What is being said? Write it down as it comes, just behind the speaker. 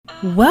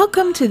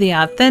Welcome to the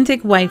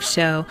Authentic Wife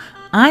Show.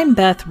 I'm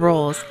Beth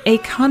Rolls, a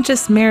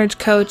conscious marriage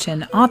coach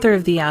and author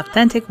of The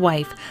Authentic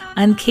Wife,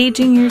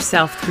 Uncaging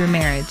Yourself Through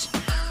Marriage.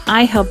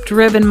 I help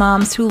driven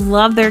moms who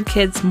love their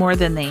kids more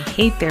than they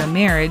hate their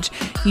marriage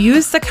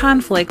use the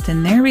conflict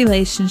in their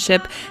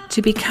relationship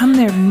to become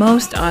their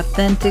most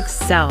authentic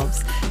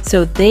selves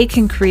so they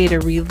can create a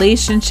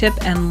relationship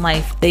and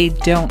life they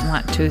don't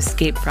want to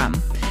escape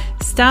from.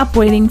 Stop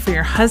waiting for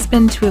your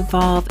husband to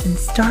evolve and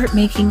start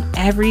making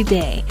every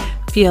day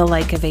feel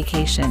like a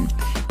vacation.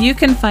 You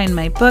can find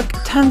my book,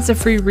 tons of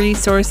free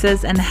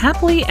resources, and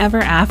Happily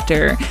Ever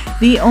After,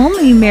 the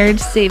only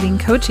marriage-saving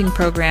coaching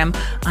program,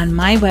 on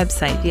my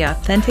website,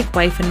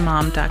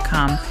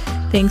 theauthenticwifeandmom.com.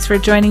 Thanks for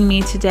joining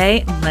me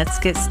today. Let's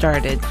get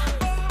started.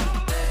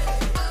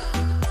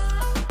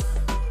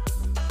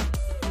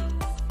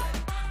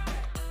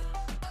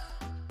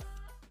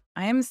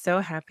 I am so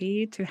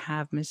happy to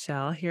have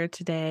Michelle here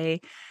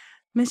today.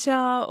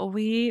 Michelle,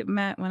 we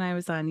met when I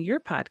was on your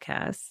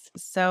podcast.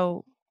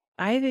 So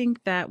I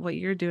think that what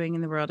you're doing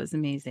in the world is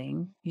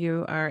amazing.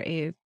 You are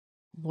a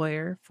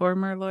lawyer,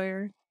 former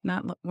lawyer,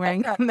 not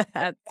wearing the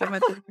hat so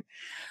much,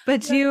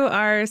 but you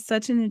are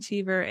such an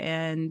achiever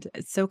and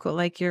it's so cool.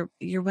 Like your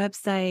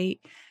website,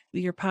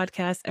 your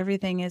podcast,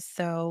 everything is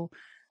so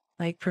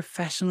like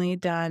professionally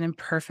done and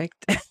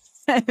perfect.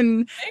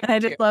 And I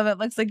just love it.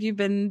 Looks like you've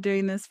been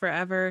doing this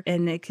forever.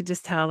 And it could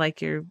just tell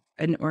like you're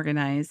an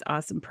organized,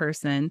 awesome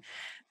person.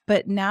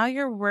 But now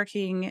you're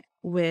working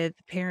with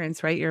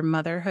parents, right? You're a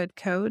motherhood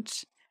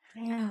coach.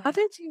 Yeah. How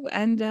did you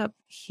end up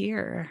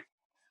here?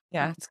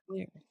 Yeah, it's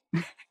weird.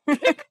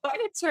 Quite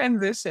a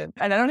transition.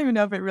 And I don't even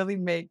know if it really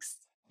makes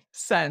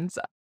sense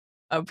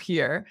up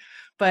here,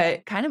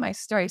 but kind of my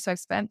story. So I've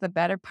spent the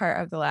better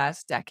part of the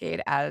last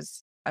decade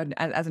as an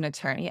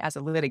attorney, as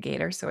a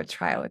litigator, so a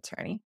trial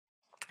attorney.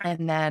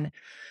 And then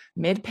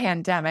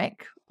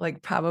mid-pandemic,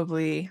 like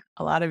probably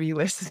a lot of you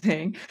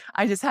listening,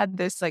 I just had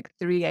this like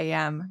 3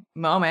 a.m.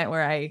 moment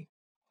where I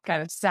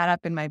kind of sat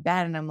up in my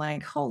bed and I'm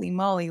like, holy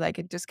moly, like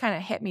it just kind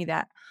of hit me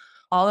that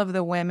all of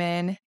the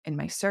women in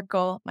my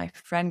circle, my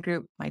friend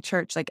group, my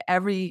church, like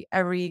every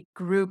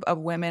group of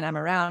women I'm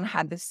around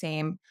had the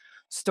same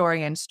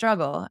story and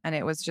struggle. And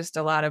it was just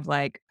a lot of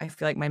like, I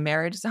feel like my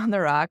marriage is on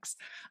the rocks.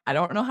 I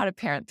don't know how to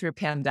parent through a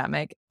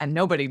pandemic and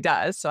nobody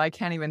does. So I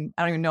don't even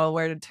know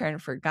where to turn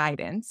for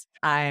guidance.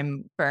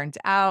 I'm burnt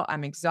out.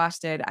 I'm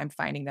exhausted. I'm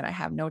finding that I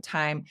have no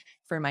time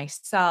for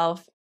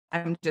myself.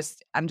 I'm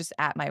just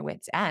at my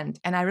wit's end.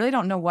 And I really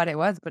don't know what it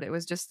was, but it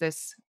was just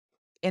this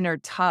inner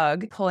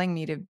tug pulling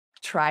me to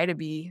try to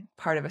be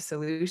part of a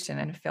solution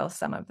and fill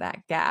some of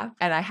that gap.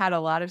 And I had a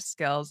lot of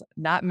skills,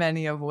 not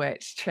many of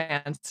which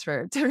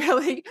transferred to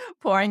really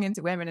pouring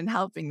into women and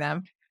helping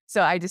them.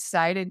 So I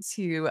decided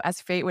to,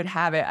 as fate would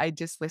have it, I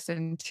just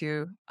listened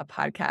to a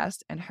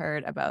podcast and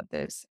heard about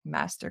this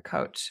master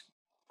coach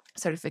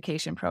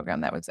certification program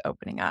that was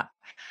opening up.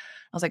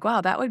 I was like, wow,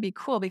 that would be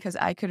cool because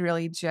I could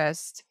really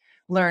just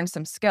learn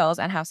some skills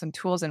and have some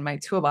tools in my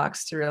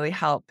toolbox to really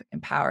help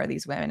empower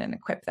these women and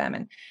equip them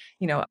and,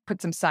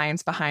 put some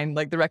science behind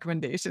like the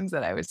recommendations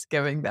that I was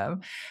giving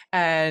them.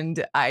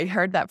 And I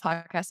heard that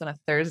podcast on a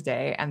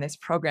Thursday and this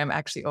program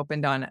actually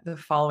opened on the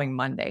following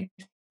Monday.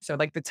 So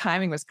like the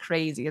timing was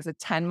crazy. It's a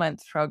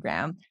 10-month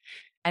program.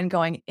 And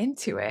going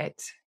into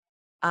it,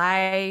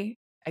 I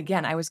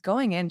was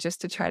going in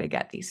just to try to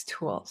get these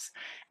tools.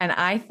 And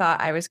I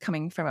thought I was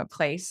coming from a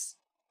place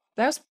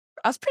that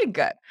I was pretty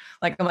good.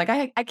 Like, I'm like,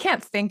 I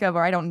can't think of,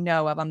 or I don't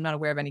know of, I'm not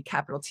aware of any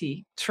capital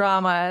T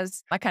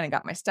traumas. I kind of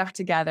got my stuff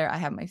together. I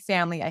have my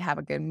family. I have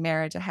a good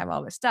marriage. I have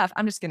all this stuff.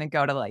 I'm just going to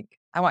go to like,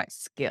 I want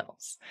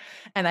skills.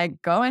 And I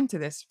go into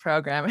this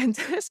program,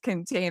 into this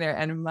container,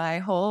 and my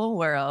whole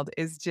world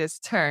is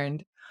just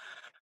turned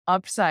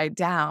upside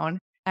down.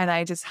 And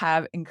I just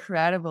have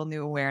incredible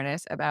new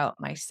awareness about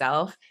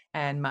myself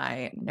and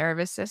my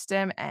nervous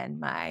system and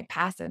my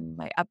past and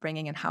my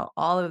upbringing and how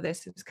all of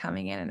this is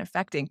coming in and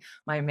affecting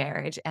my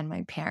marriage and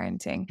my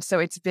parenting. So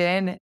it's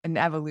been an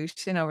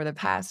evolution over the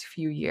past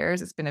few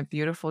years. It's been a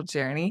beautiful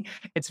journey.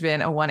 It's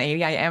been a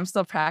 180. I am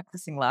still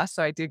practicing law,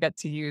 so I do get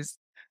to use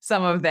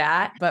some of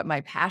that. But my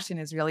passion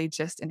is really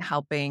just in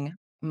helping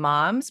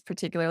moms,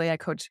 particularly I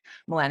coach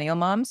millennial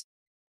moms.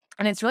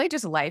 And it's really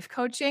just life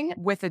coaching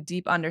with a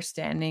deep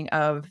understanding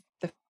of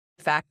the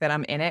fact that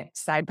I'm in it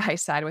side by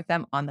side with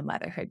them on the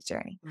motherhood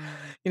journey.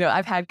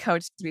 I've had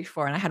coaches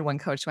before, and I had one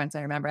coach once,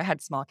 I remember I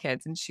had small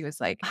kids, and she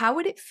was like, how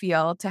would it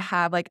feel to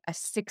have like a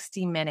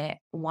 60-minute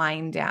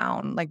wind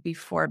down, like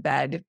before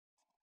bed?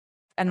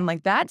 And I'm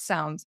like, that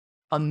sounds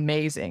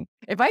amazing.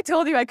 If I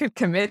told you I could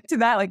commit to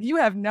that, like you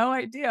have no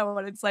idea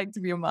what it's like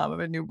to be a mom of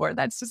a newborn.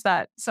 That's just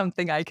not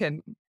something I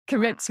can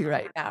commit to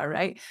right now,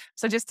 right?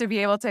 So just to be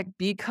able to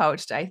be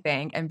coached, I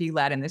think, and be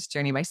led in this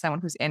journey by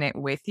someone who's in it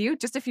with you,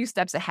 just a few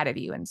steps ahead of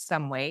you in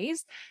some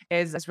ways,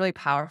 is really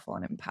powerful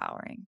and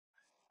empowering.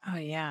 Oh,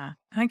 yeah.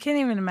 I can't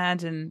even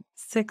imagine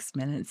 6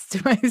 minutes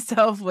to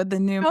myself with the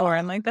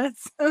newborn. Like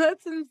that's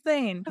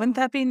insane. Wouldn't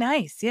that be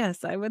nice?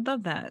 Yes, I would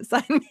love that.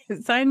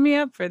 Sign me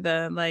up for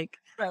the like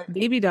Right.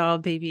 baby doll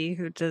baby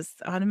who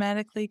just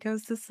automatically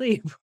goes to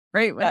sleep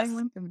right when I Yes.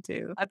 want them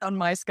to. That's on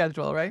my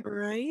schedule, right?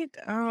 Right?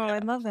 Oh, I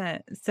Yeah. love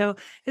it. So,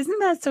 isn't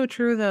that so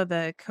true though?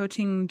 The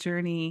coaching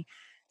journey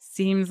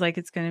seems like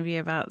it's going to be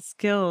about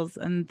skills.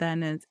 And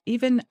then it's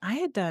even, I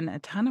had done a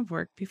ton of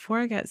work before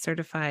I got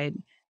certified.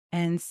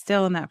 And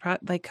still in that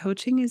like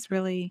coaching is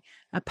really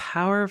a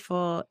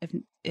powerful,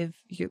 if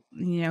you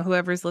know,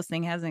 whoever's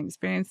listening hasn't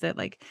experienced it,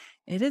 like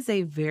it is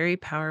a very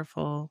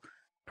powerful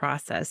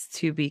process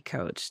to be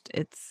coached.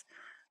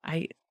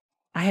 I,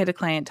 I had a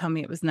client tell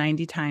me it was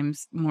 90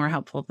 times more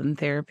helpful than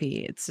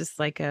therapy. It's just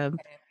like a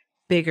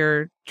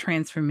bigger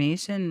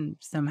transformation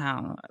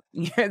somehow.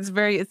 Yeah,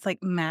 it's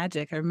like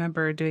magic. I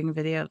remember doing a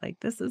video like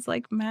this is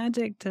like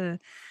magic to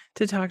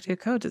talk to a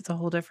coach. It's a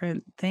whole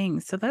different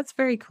thing. So that's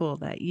very cool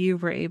that you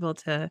were able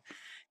to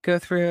go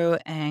through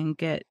and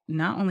get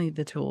not only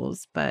the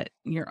tools but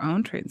your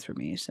own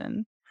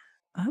transformation.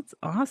 That's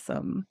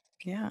awesome.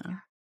 Yeah.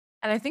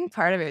 And I think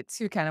part of it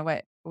too, kind of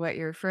what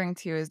you're referring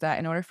to is that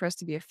in order for us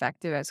to be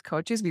effective as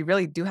coaches, we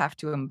really do have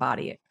to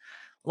embody it.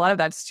 A lot of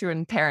that's true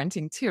in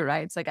parenting too,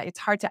 right? It's like it's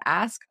hard to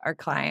ask our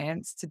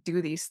clients to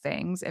do these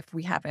things if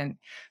we haven't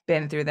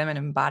been through them and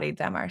embodied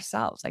them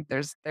ourselves. Like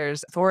there's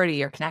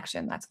authority or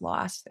connection that's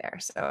lost there.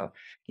 So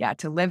yeah,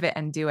 to live it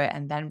and do it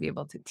and then be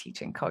able to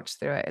teach and coach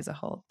through it is a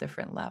whole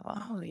different level.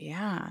 Oh,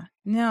 yeah.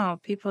 No,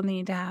 people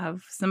need to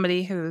have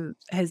somebody who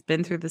has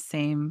been through the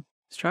same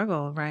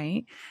struggle,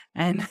 right?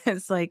 And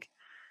it's like,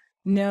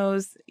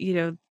 knows,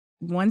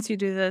 once you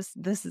do this,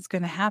 this is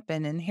going to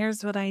happen. And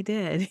here's what I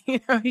did.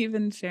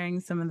 Even sharing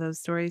some of those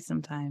stories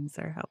sometimes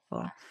are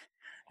helpful.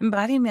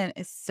 Embodiment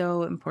is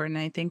so important.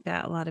 I think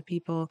that a lot of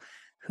people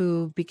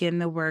who begin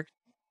the work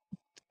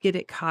get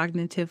it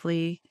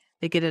cognitively,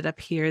 they get it up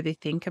here, they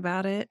think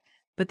about it,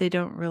 but they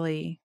don't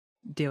really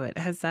do it.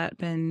 Has that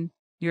been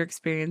your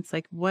experience?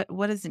 Like what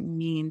does it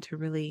mean to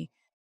really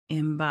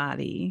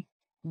embody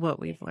what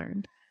we've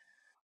learned?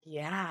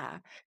 Yeah.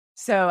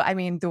 So, I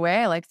mean, the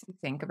way I like to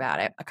think about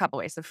it, a couple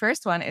ways. The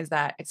first one is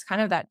that it's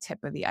kind of that tip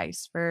of the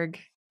iceberg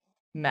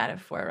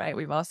metaphor, right?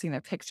 We've all seen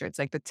a picture. It's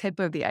like the tip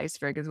of the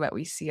iceberg is what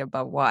we see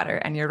above water.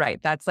 And you're right.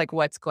 That's like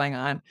what's going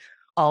on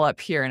all up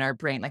here in our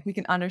brain. Like we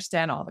can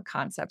understand all the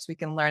concepts, we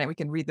can learn it, we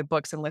can read the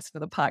books and listen to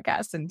the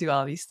podcasts and do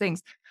all these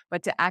things.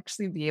 But to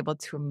actually be able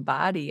to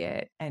embody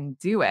it and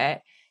do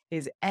it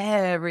is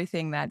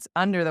everything that's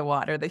under the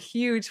water, the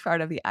huge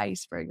part of the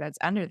iceberg that's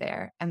under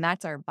there. And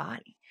that's our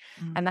body.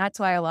 Mm. And that's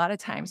why a lot of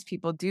times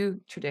people do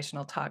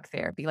traditional talk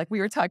therapy. Like we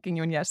were talking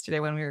you and yesterday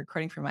when we were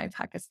recording for my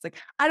podcast. It's like,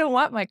 I don't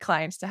want my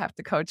clients to have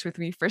to coach with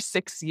me for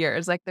 6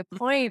 years. Like the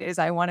point is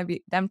I want to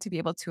be them to be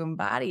able to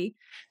embody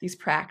these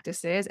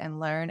practices and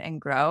learn and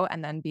grow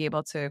and then be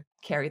able to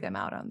carry them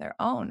out on their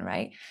own.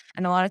 Right.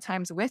 And a lot of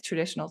times with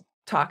traditional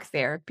talk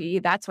therapy,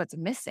 that's what's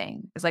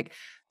missing. It's like,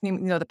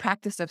 the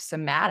practice of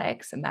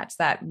somatics, and that's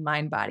that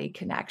mind body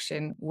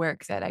connection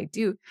work that I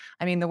do.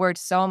 I mean, the word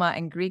soma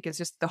in Greek is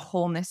just the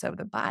wholeness of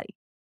the body.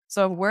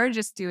 So if we're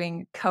just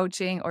doing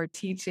coaching or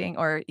teaching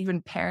or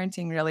even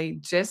parenting really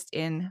just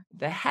in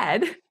the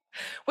head,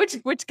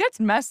 which gets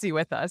messy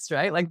with us,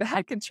 right? Like the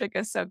head can trick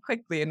us so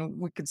quickly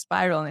and we could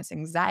spiral in this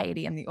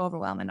anxiety and the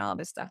overwhelm and all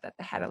this stuff that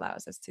the head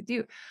allows us to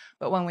do.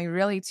 But when we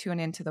really tune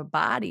into the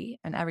body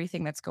and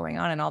everything that's going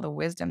on and all the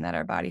wisdom that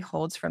our body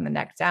holds from the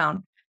neck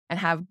down and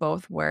have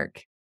both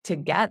work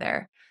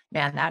together,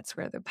 man, that's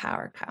where the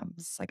power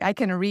comes. Like I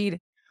can read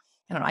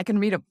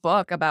a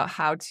book about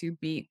how to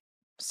beat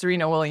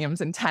Serena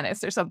Williams in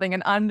tennis or something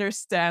and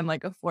understand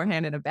like a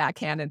forehand and a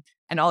backhand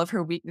and all of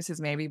her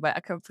weaknesses maybe, but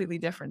a completely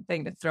different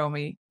thing to throw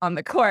me on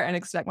the court and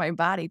expect my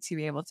body to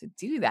be able to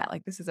do that.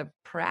 Like this is a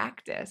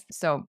practice.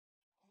 So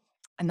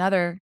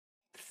another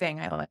thing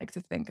I like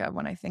to think of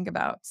when I think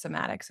about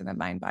somatics and the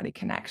mind body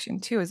connection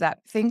too is that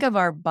think of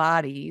our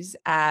bodies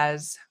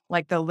as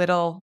like the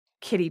little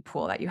kiddie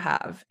pool that you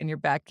have in your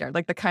backyard,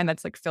 like the kind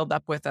that's like filled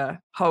up with a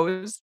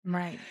hose.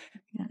 Right.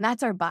 Yeah. And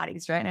that's our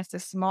bodies, right? And it's a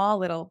small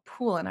little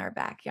pool in our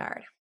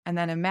backyard. And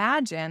then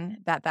imagine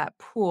that that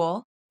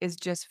pool is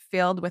just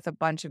filled with a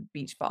bunch of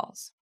beach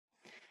balls.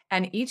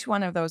 And each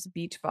one of those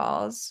beach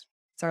balls,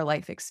 it's our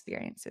life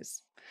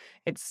experiences.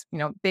 It's,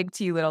 big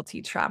T, little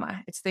t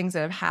trauma. It's things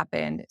that have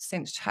happened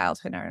since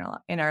childhood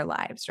in our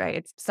lives, right?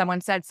 It's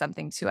someone said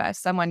something to us,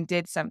 someone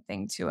did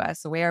something to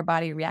us, the way our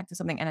body reacts to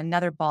something, and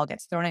another ball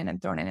gets thrown in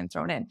and thrown in and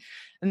thrown in.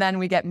 And then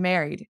we get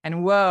married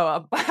and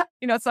whoa,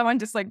 someone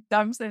just like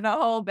dumps in a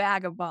whole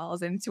bag of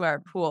balls into our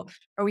pool.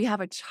 Or we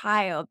have a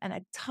child and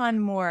a ton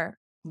more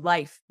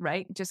life,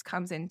 right? Just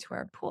comes into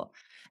our pool.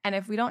 And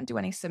if we don't do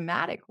any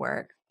somatic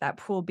work, that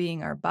pool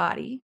being our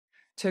body,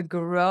 to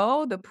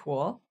grow the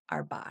pool,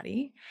 our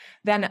body,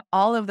 then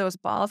all of those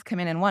balls come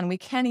in one. We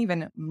can't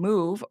even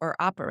move or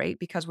operate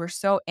because we're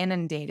so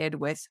inundated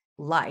with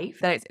life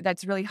that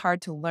that's really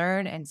hard to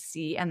learn and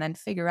see and then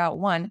figure out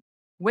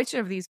which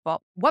of these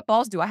what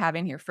balls do I have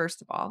in here,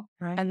 first of all?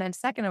 Right. And then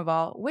second of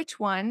all, which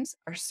ones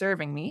are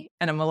serving me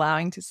and I'm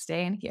allowing to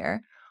stay in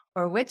here?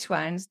 Or which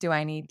ones do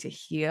I need to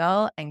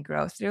heal and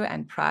grow through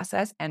and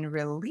process and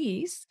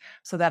release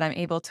so that I'm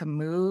able to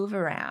move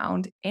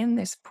around in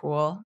this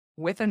pool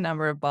with a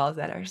number of balls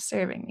that are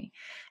serving me?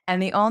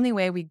 And the only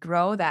way we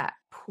grow that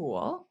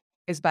pool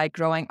is by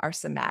growing our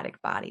somatic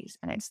bodies,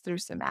 and it's through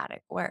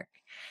somatic work.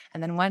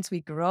 And then once we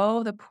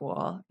grow the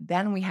pool,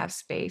 then we have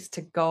space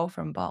to go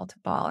from ball to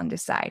ball and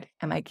decide,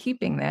 am I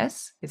keeping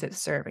this? Is it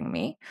serving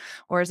me?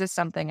 Or is this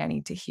something I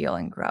need to heal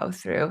and grow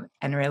through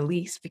and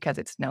release because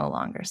it's no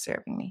longer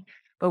serving me?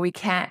 But we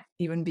can't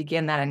even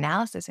begin that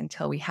analysis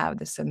until we have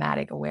the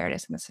somatic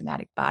awareness and the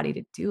somatic body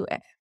to do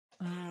it.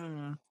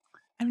 Mm.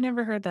 I've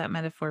never heard that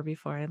metaphor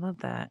before. I love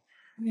that.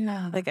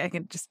 Yeah. Like, I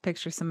could just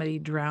picture somebody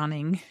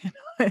drowning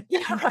with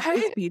Yeah, this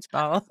right? beach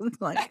ball.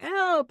 It's like,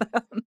 "Help."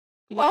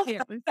 You Well,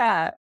 can't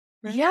that.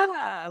 right?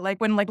 Yeah. Like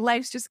when like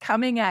life's just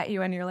coming at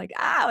you and you're like,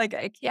 like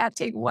I can't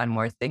take one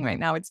more thing right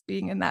now. It's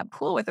being in that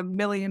pool with a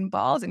million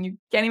balls and you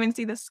can't even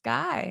see the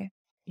sky.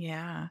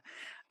 Yeah.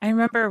 I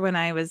remember when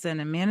I was in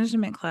a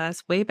management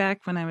class way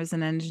back when I was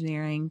in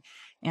engineering,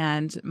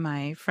 and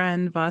my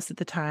friend, boss at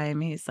the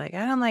time, he's like,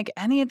 I don't like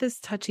any of this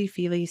touchy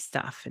feely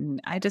stuff. And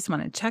I just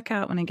want to check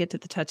out when I get to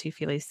the touchy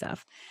feely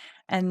stuff.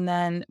 And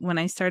then when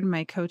I started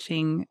my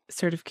coaching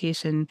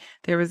certification,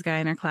 there was a guy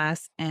in our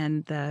class,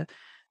 and the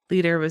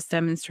leader was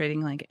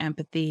demonstrating like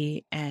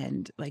empathy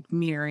and like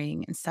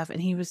mirroring and stuff.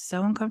 And he was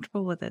so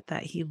uncomfortable with it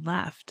that he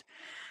left.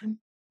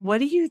 What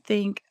do you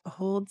think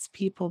holds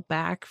people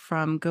back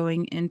from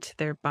going into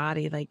their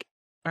body? Like,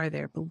 are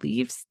there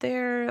beliefs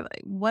there?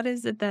 Like, what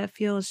is it that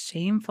feels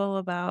shameful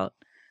about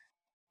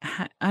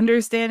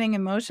understanding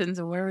emotions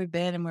and where we've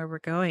been and where we're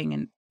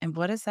going? And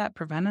what does that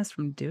prevent us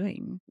from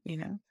doing? You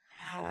know?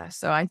 Yeah.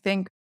 So I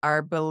think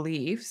our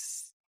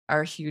beliefs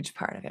are a huge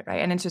part of it,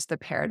 right? And it's just the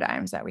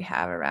paradigms that we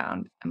have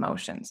around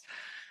emotions.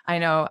 I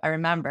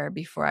remember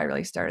before I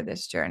really started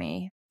this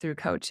journey through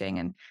coaching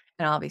and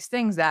all these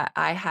things that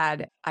I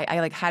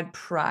like had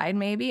pride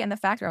maybe in the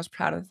fact, or I was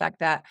proud of the fact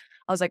that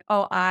I was like,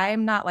 oh,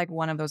 I'm not like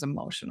one of those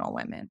emotional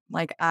women.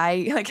 Like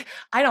I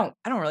don't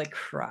really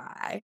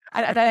cry.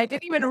 I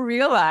didn't even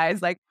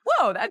realize like,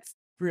 whoa, that's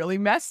really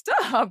messed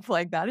up.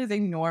 Like that is a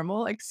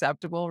normal,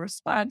 acceptable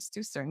response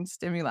to certain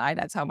stimuli.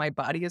 That's how my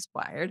body is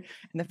wired.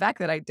 And the fact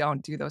that I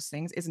don't do those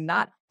things is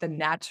not the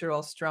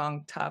natural,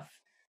 strong, tough,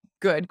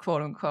 good,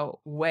 quote unquote,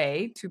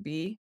 way to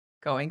be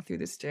going through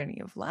this journey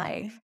of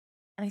life.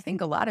 And I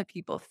think a lot of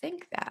people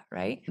think that,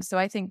 right? So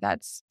I think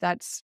that's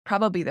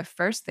probably the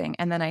first thing.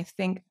 And then I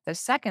think the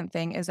second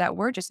thing is that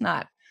we're just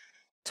not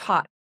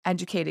taught,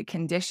 educated,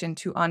 conditioned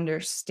to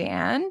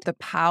understand the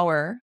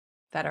power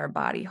that our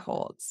body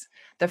holds,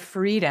 the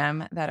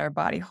freedom that our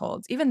body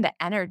holds, even the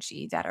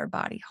energy that our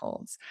body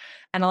holds.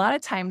 And a lot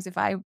of times, if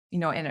I,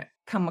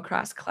 come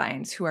across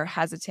clients who are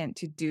hesitant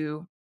to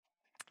do,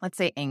 let's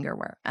say, anger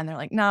work, and they're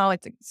like, no,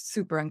 it's like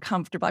super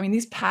uncomfortable. I mean,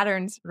 these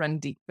patterns run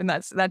deep, and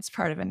that's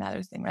part of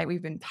another thing, right?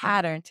 We've been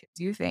patterned to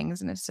do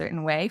things in a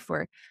certain way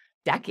for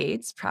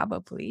decades,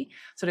 probably.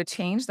 So to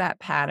change that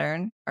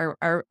pattern,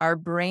 our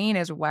brain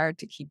is wired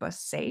to keep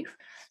us safe.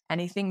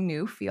 Anything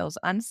new feels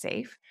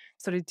unsafe.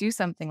 So to do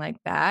something like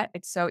that,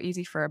 it's so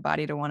easy for our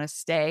body to want to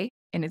stay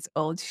in its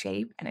old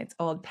shape and its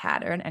old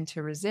pattern and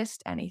to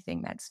resist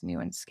anything that's new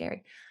and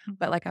scary.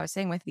 But like I was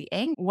saying with the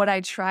anger, what I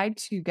tried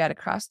to get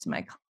across to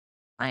my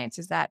clients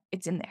is that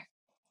it's in there,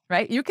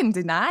 right? You can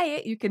deny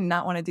it, you can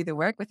not want to do the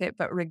work with it,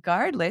 but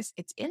regardless,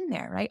 it's in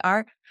there,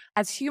 right?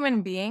 As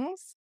human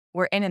beings,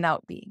 we're in and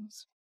out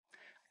beings.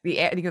 The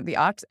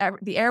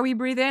air we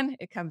breathe in,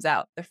 it comes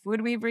out. The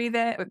food we breathe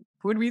in,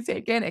 food we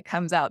take in, it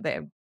comes out.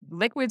 The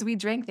liquids we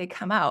drink, they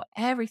come out.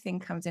 Everything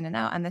comes in and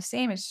out. And the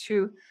same is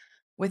true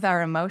with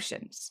our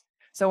emotions.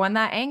 So when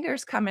that anger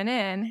is coming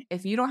in,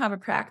 if you don't have a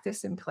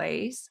practice in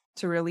place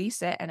to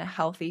release it in a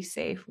healthy,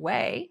 safe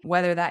way,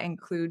 whether that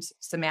includes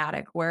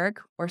somatic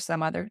work or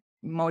some other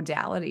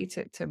modality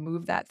to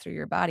move that through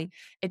your body,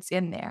 it's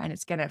in there and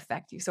it's going to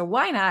affect you. So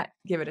why not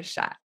give it a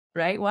shot?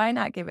 Right? Why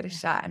not give it a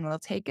shot? And we'll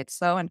take it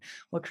slow and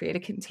we'll create a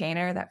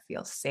container that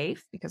feels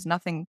safe because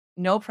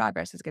no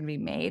progress is going to be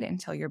made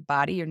until your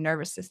body, your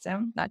nervous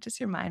system, not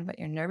just your mind, but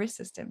your nervous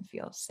system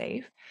feels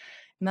safe.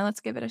 And then let's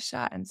give it a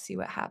shot and see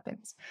what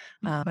happens.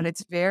 But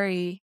it's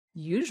very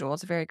usual.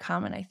 It's very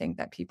common, I think,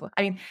 that people,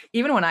 I mean,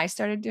 even when I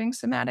started doing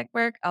somatic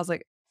work, I was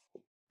like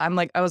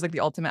the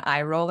ultimate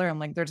eye roller. I'm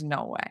like, there's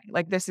no way.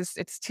 Like,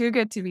 it's too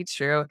good to be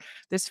true.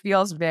 This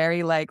feels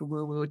very like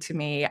woo woo to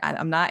me.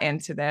 I'm not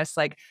into this.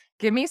 Like,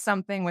 give me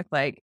something with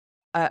like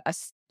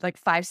like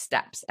 5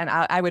 steps. And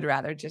I would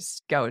rather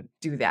just go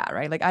do that.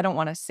 Right. Like, I don't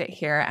want to sit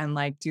here and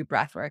like do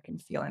breath work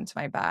and feel into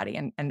my body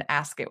and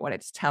ask it what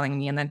it's telling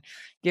me and then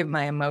give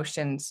my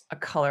emotions a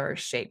color or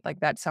shape.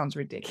 Like, that sounds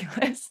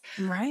ridiculous.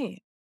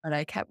 Right. But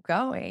I kept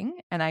going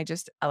and I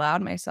just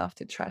allowed myself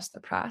to trust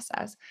the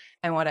process.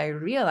 And what I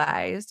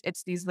realized,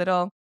 it's these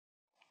little,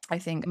 I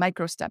think,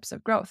 micro steps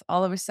of growth.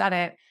 All of a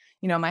sudden,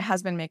 my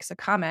husband makes a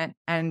comment,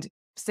 and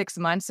 6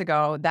 months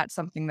ago, that's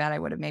something that I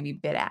would have maybe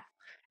bit at.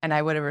 and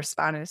I would have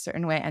responded a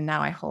certain way. And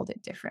now I hold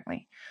it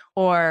differently.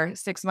 Or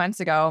 6 months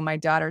ago, my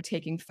daughter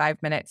taking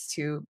 5 minutes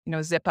to,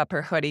 zip up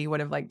her hoodie would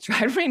have like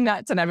driven me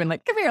nuts. And I've been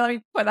like, come here, let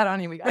me put that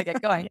on you. We got to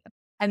get going.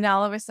 And now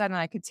all of a sudden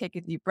I could take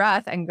a deep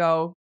breath and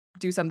go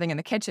do something in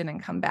the kitchen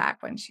and come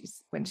back when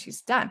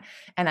she's done.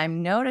 And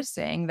I'm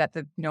noticing that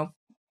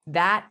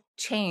that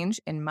change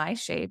in my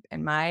shape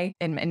and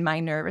in my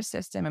nervous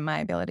system and my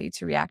ability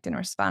to react and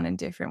respond in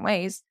different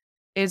ways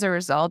is a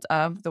result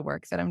of the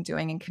work that I'm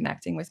doing and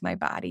connecting with my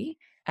body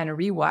and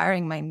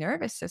rewiring my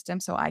nervous system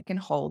so I can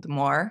hold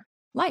more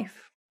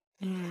life.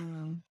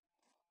 Mm.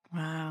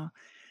 Wow.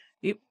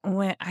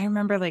 When I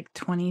remember like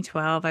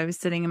 2012, I was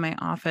sitting in my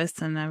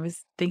office and I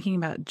was thinking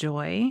about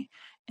joy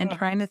and Oh,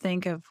 trying to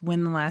think of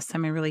when the last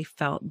time I really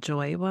felt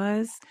joy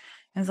was.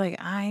 I was like,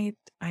 I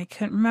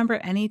couldn't remember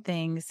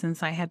anything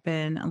since I had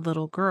been a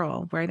little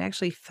girl where I'd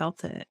actually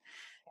felt it.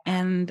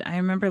 And I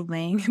remember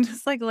laying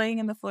just like laying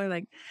in the floor,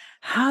 like,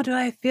 how do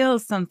I feel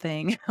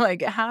something?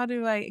 Like, how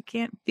do I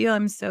can't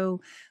feel?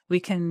 We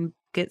can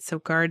get so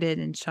guarded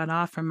and shut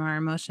off from our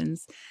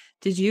emotions.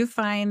 Did you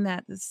find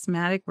that the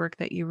somatic work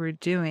that you were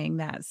doing,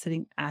 that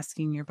sitting,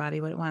 asking your body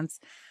what it wants,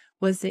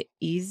 was it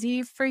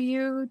easy for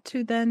you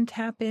to then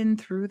tap in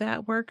through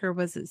that work, or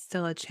was it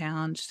still a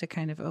challenge to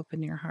kind of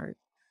open your heart?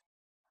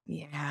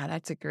 yeah,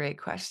 that's a great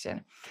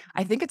question.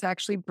 I think it's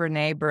actually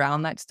Brene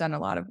Brown that's done a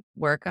lot of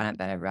work on it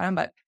that I've read on,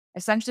 but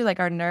essentially like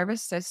our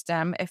nervous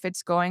system, if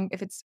it's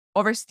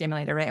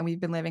overstimulated, right? And we've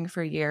been living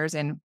for years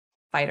in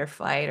fight or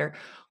flight or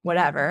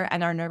whatever,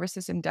 and our nervous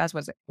system does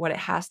what it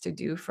has to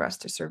do for us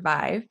to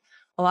survive.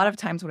 A lot of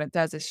times what it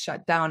does is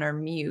shut down or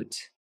mute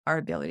our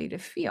ability to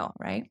feel,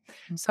 right?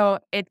 Mm. So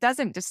it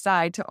doesn't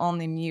decide to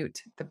only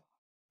mute the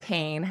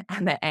pain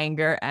and the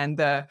anger and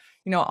the,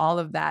 all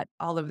of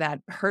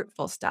that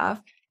hurtful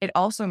stuff. It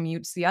also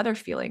mutes the other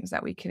feelings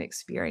that we can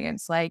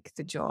experience, like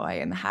the joy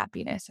and the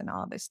happiness and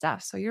all of this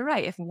stuff. So you're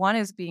right. If one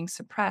is being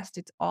suppressed,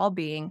 it's all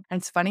being. And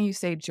it's funny you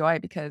say joy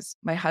because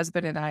my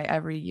husband and I,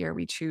 every year,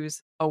 we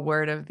choose a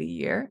word of the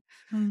year.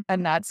 Mm.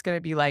 And that's going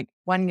to be like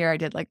one year I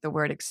did like the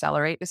word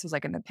accelerate. This was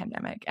like in the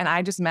pandemic. And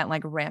I just meant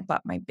like ramp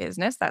up my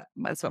business. That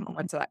was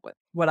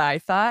what I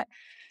thought.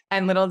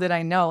 And little did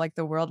I know, like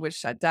the world would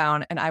shut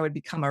down and I would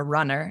become a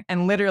runner.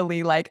 And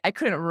literally, like I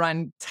couldn't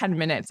run 10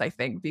 minutes, I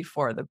think,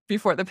 before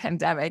the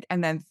pandemic.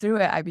 And then through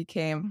it, I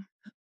became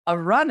a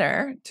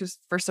runner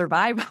just for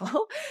survival.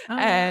 Oh,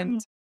 And wow.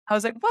 I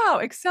was like, wow,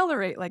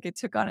 accelerate. Like it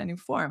took on a new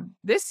form.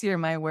 This year,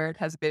 my word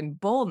has been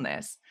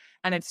boldness.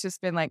 And it's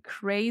just been like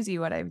crazy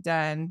what I've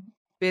done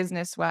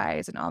business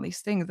wise and all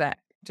these things that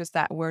just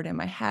that word in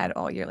my head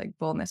all year, like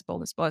boldness,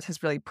 boldness, boldness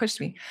has really pushed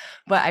me.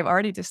 But I've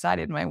already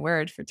decided my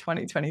word for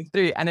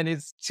 2023 and it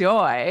is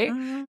joy.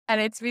 Mhm.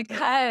 And it's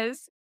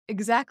because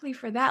exactly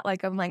for that,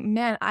 like I'm like,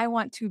 man, I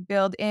want to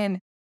build in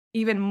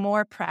even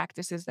more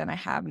practices than I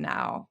have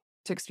now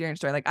to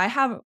experience joy. Like I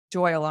have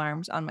joy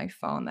alarms on my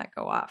phone that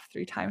go off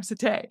 3 times a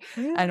day.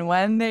 And Really?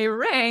 when they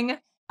ring,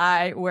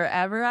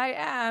 wherever I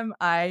am,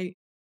 I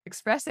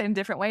express it in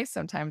different ways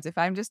sometimes. If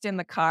I'm just in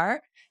the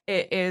car,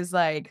 it is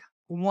like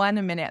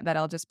 1 minute that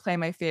I'll just play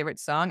my favorite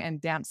song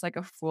and dance like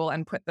a fool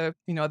and put the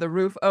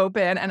roof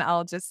open and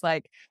I'll just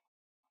like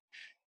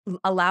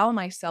allow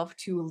myself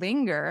to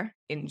linger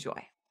in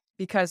joy.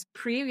 Because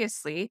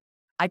previously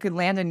I could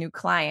land a new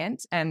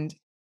client and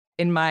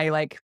in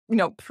my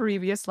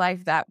previous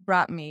life that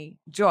brought me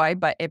joy,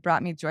 but it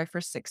brought me joy for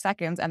 6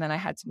 seconds. And then I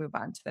had to move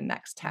on to the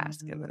next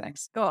task and the Mhm.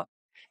 next goal.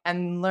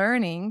 And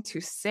learning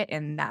to sit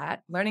in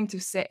that, learning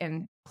to sit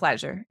in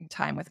pleasure, and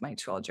time with my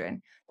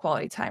children,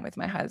 quality time with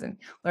my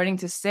husband, learning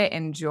to sit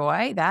in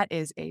joy, that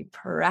is a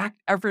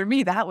practice. Or for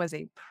me, that was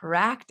a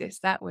practice.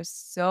 That was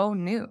so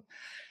new.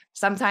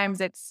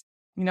 Sometimes it's,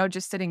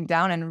 just sitting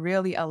down and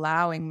really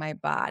allowing my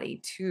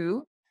body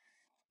to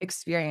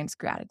experience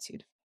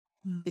gratitude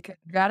Mm. because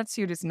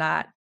gratitude is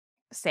not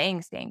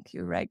saying thank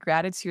you, right?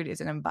 Gratitude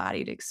is an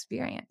embodied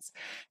experience.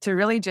 To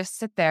really just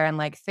sit there and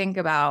like think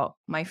about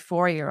my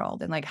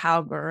 4-year-old and like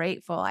how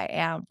grateful I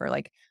am for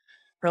like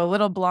her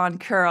little blonde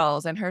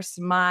curls and her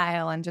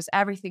smile and just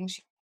everything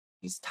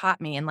she's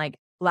taught me and like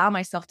allow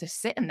myself to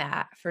sit in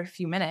that for a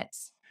few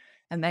minutes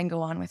and then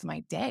go on with my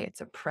day. It's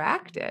a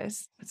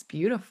practice. It's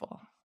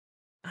beautiful.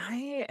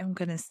 I am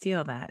gonna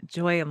steal that,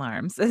 joy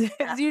alarms.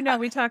 As you know,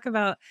 we talk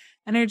about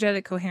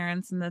energetic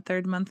coherence in the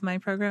 3rd month of my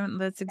program.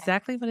 That's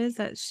exactly what is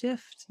that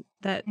shift,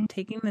 that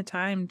taking the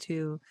time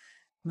to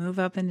move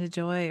up into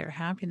joy or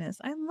happiness.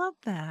 I love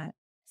that.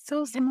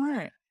 So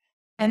smart.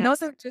 And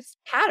those Yes. are just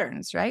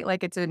patterns, right?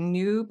 Like it's a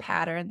new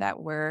pattern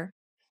that we're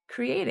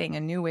creating,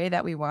 a new way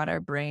that we want our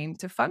brain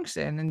to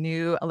function,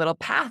 a little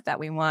path that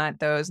we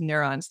want those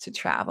neurons to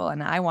travel.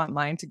 And I want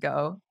mine to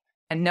go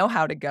and know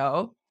how to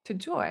go to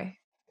joy.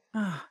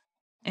 Ah,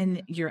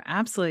 and you're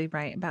absolutely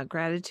right about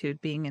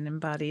gratitude being an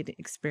embodied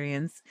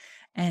experience.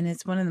 And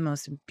it's one of the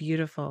most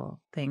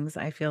beautiful things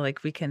I feel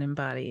like we can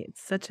embody.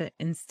 It's such an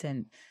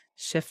instant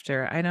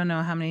shifter. I don't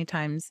know how many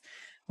times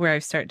where I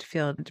start to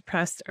feel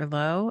depressed or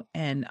low,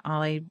 and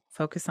all I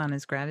focus on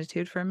is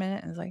gratitude for a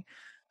minute. And it's like,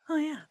 oh,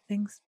 yeah,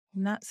 things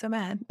not so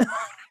bad.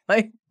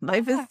 Like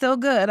life is Yeah, still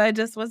good. I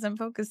just wasn't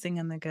focusing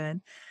on the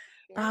good.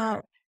 Uh,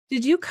 sure.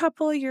 did you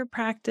couple your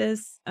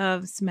practice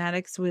of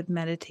somatics with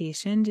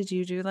meditation? Did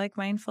you do like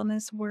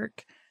mindfulness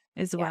work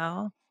as Yeah,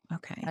 well?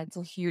 Okay. that's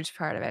a huge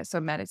part of it. So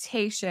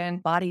meditation,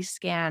 body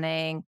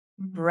scanning,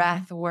 Mhm.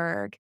 breath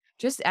work,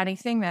 just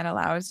anything that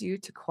allows you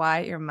to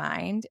quiet your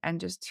mind and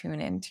just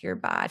tune into your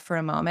body for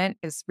a moment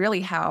is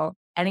really how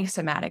any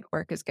somatic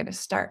work is going to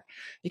start.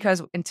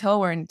 Because until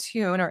we're in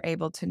tune or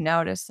able to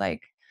notice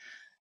like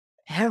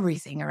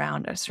everything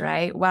around us,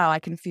 right? Wow, I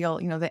can feel,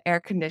 the air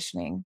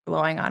conditioning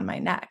blowing on my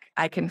neck.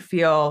 I can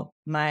feel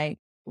my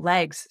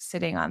legs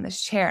sitting on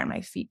this chair and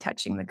my feet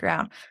touching the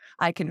ground.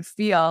 I can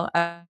feel,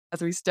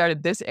 as we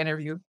started this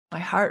interview, my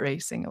heart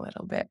racing a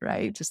little bit,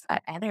 right? Just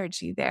that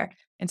energy there.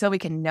 Until we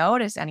can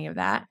notice any of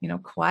that,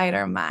 quiet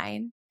our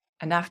mind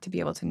enough to be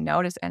able to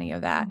notice any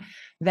of that,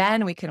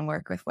 then we can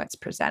work with what's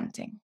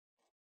presenting.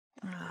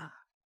 Ah,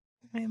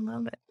 I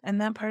love it.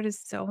 And that part is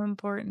so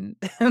important,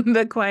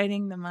 the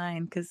quieting the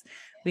mind, because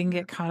we can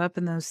get caught up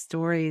in those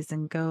stories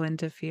and go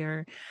into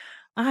fear.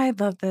 I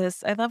love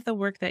this. I love the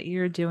work that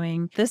you're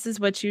doing. This is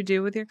what you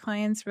do with your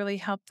clients, really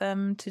help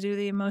them to do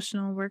the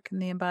emotional work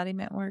and the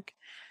embodiment work.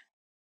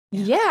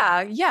 Yeah.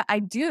 Yeah, yeah, I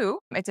do.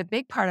 It's a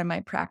big part of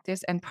my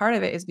practice, and part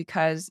of it is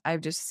because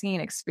I've just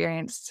seen,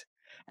 experienced,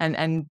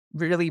 and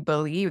really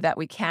believe that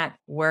we can't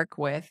work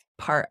with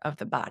part of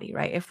the body,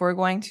 right? If we're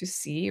going to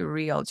see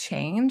real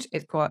change,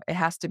 it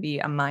has to be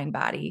a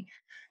mind-body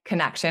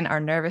connection, our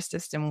nervous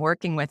system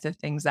working with the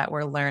things that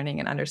we're learning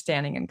and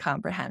understanding and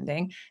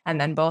comprehending, and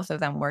then both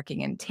of them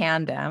working in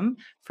tandem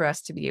for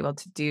us to be able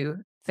to do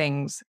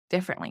things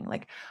differently.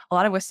 Like a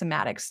lot of with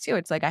somatics too,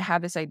 it's like I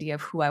have this idea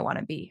of who I want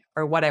to be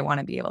or what I want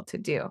to be able to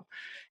do.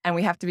 And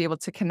we have to be able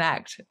to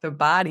connect the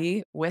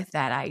body with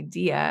that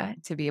idea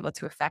to be able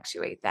to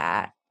effectuate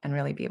that and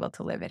really be able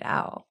to live it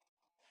out.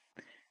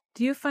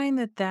 Do you find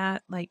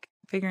that like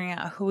figuring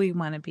out who we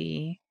want to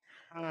be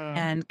Mm.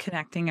 and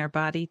connecting our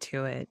body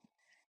to it,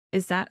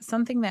 is that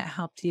something that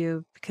helped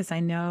you? Because I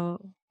know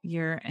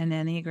you're an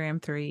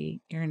Enneagram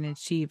 3, you're an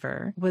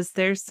achiever. Was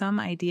there some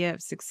idea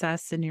of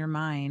success in your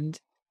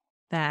mind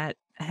that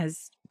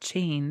has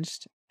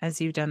changed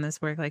as you've done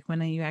this work? Like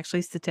when you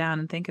actually sit down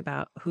and think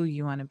about who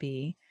you want to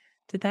be,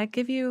 did that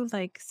give you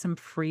like some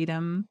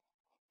freedom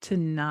to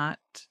not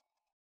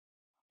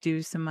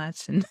do so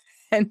much and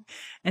and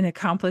and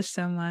accomplish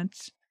so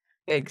much?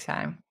 Big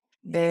time.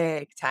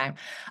 Big time.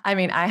 I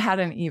mean, I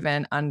hadn't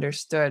even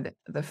understood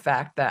the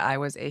fact that I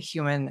was a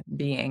human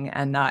being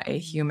and not a Mhm.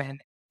 human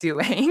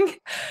doing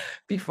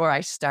before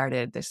I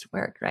started this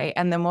work, right?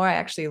 And the more I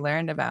actually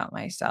learned about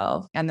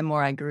myself and the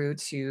more I grew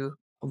to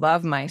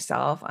love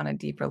myself on a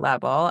deeper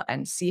level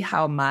and see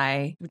how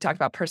we talked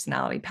about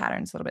personality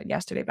patterns a little bit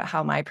yesterday, but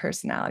how my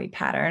personality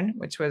pattern,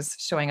 which was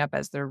showing up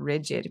as the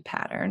rigid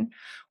pattern,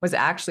 was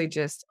actually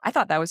just, I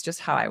thought that was just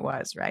how I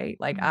was, right?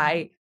 Like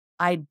Mhm.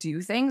 I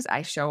do things,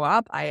 I show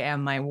up, I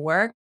am my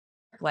work.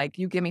 Like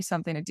you give me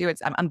something to do,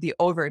 I'm the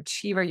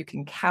overachiever. You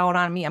can count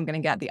on me. I'm going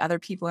to get the other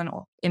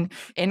people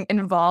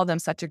involved. I'm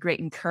such a great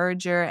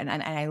encourager, and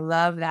I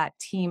love that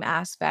team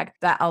aspect.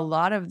 That a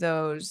lot of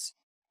those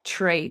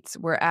traits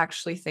were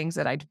actually things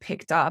that I'd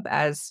picked up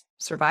as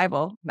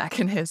survival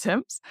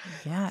mechanisms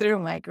Yeah. through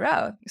my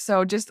growth.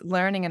 So just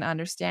learning and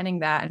understanding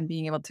that and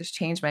being able to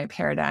change my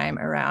paradigm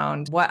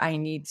around what I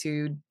need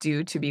to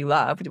do to be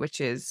loved,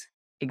 which is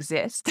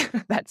exist.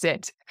 That's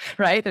it,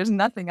 right? There's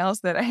nothing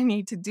else that I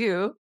need to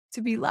do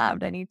to be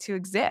loved. I need to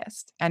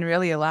exist and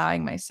really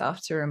allowing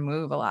myself to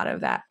remove a lot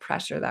of that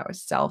pressure that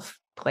was self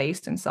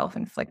placed and self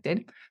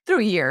inflicted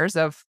through years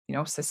of,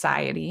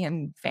 society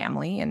and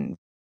family and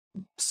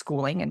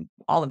schooling and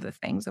all of the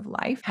things of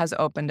life has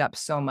opened up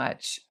so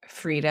much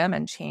freedom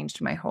and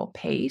changed my whole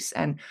pace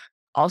and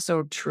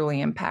also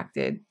truly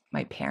impacted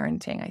my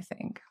parenting, I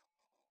think.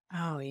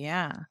 Oh,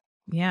 yeah.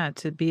 Yeah,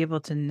 to be able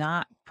to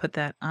not put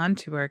that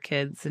onto our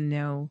kids and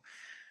know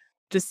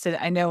just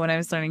to I know when I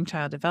was learning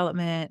child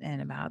development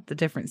and about the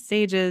different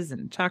stages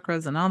and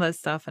chakras and all that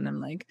stuff, and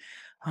I'm like,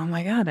 "Oh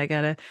my god, I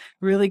gotta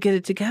really get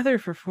it together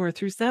for 4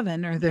 through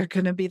 7 or they're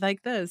gonna be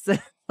like this."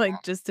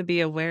 Like, just to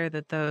be aware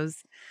that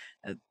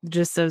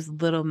just those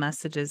little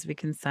messages we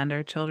can send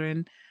our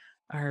children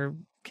are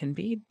can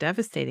be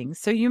devastating.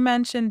 So you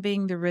mentioned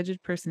being the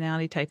rigid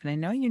personality type, and I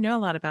know you know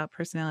a lot about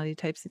personality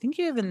types. I think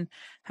you even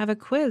have a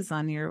quiz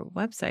on your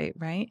website,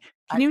 right?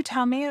 Can I, you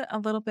tell me a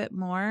little bit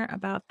more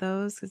about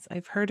those? Because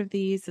I've heard of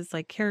these as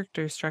like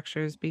character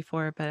structures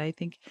before, but I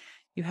think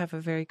you have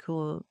a very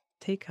cool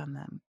take on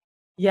them.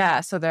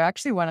 yeah, so they're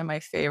actually one of my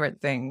favorite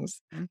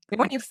things. Mm.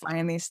 When you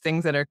find these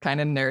things that are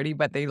kind of nerdy,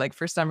 but they like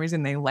for some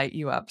reason they light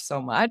you up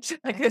so much.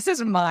 Like this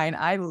is mine.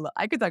 I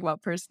could talk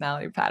about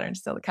personality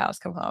patterns till the cows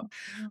come home.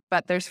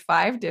 But there's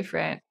 5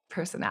 different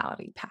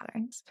personality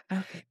patterns.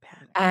 Okay,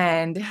 pattern.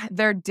 And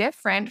they're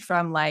different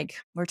from like,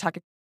 we're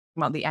talking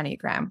about the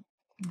Enneagram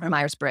or Mhm.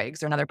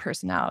 Myers-Briggs or another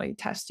personality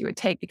test you would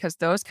take because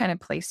those kind of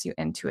place you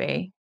into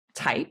a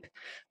type.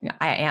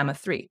 I am a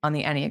 3 on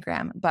the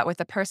Enneagram, but with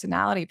the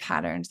personality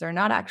patterns, they're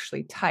not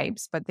actually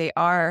types, but they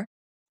are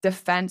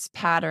defense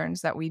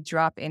patterns that we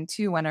drop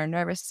into when our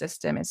nervous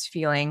system is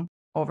feeling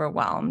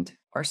overwhelmed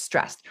or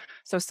stressed.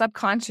 So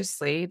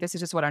subconsciously, this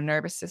is just what our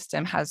nervous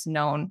system has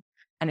known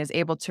and is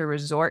able to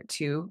resort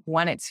to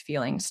when it's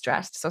feeling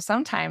stressed. So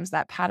sometimes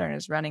that pattern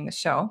is running the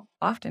show,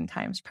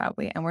 oftentimes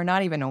probably, and we're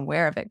not even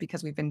aware of it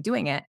because we've been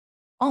doing it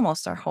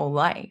almost our whole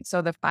life.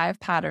 So the 5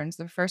 patterns,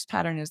 the first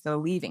pattern is the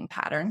leaving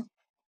pattern.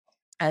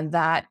 And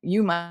that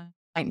you might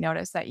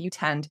notice that you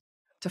tend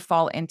to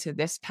fall into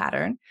this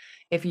pattern.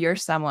 If you're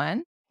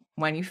someone,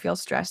 when you feel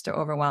stressed or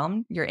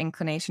overwhelmed, your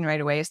inclination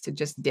right away is to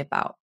just dip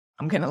out.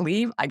 I'm going to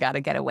leave. I got to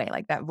get away.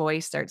 Like that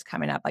voice starts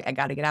coming up, like, I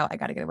got to get out. I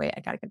got to get away.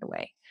 I got to get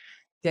away.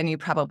 Then you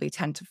probably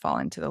tend to fall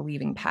into the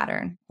leaving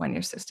pattern when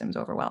your system's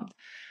overwhelmed.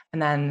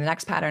 And then the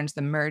next pattern is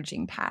the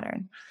merging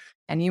pattern.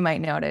 And you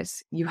might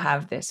notice you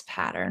have this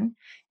pattern.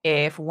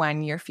 If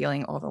when you're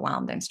feeling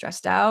overwhelmed and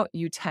stressed out,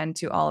 you tend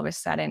to all of a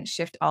sudden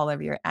shift all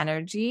of your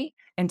energy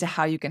into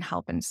how you can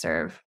help and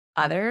serve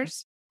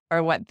others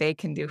or what they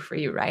can do for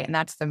you, right? And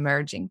that's the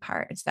merging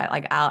part. It's that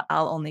like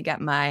I'll only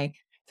get my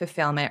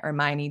fulfillment or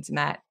my needs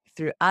met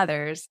through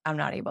others. I'm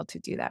not able to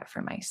do that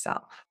for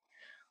myself.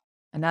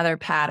 Another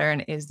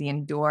pattern is the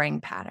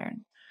enduring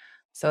pattern.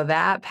 So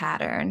that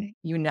pattern,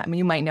 you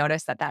might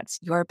notice that that's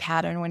your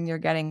pattern when you're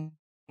getting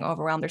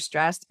overwhelmed or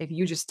stressed. If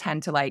you just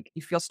tend to like,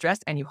 you feel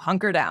stressed and you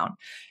hunker down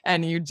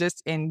and you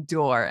just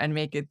endure and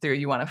make it through.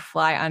 You want to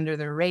fly under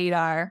the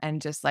radar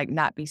and just like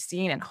not be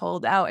seen and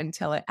hold out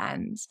until it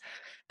ends.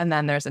 And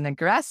then there's an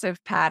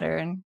aggressive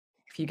pattern.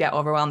 If you get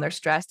overwhelmed or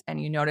stressed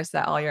and you notice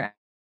that all your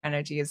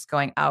energy is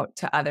going out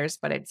to others,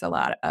 but it's a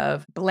lot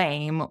of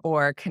blame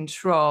or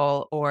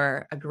control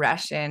or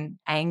aggression,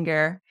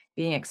 anger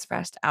being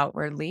expressed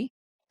outwardly,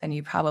 then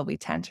you probably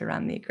tend to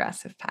run the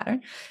aggressive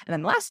pattern. And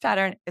then the last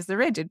pattern is the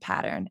rigid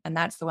pattern. And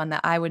that's the one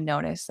that I would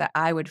notice that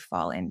I would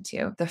fall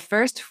into. The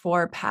first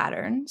 4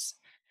 patterns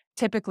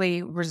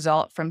typically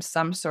result from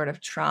some sort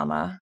of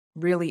trauma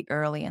really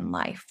early in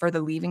life. For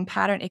the leaving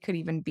pattern, it could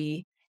even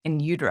be in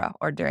utero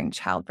or during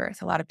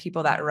childbirth. A lot of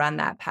people that run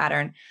that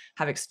pattern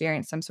have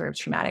experienced some sort of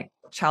traumatic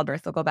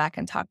childbirth. They'll go back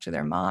and talk to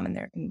their mom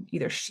and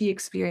either she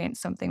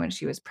experienced something when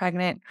she was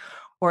pregnant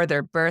or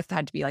their birth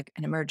had to be like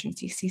an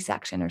emergency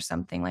C-section or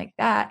something like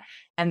that.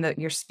 And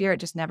your spirit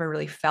just never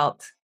really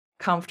felt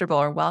comfortable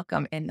or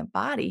welcome in the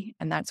body.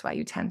 And that's why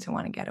you tend to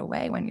want to get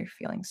away when you're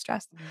feeling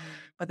stressed.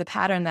 But the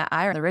pattern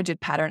the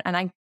rigid pattern,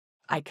 and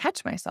I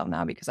catch myself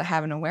now because I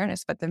have an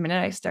awareness, but the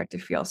minute I start to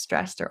feel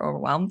stressed or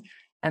overwhelmed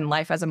and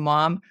life as a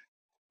mom,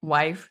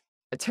 wife,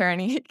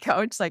 attorney,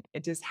 coach, like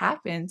it just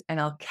happens and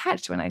I'll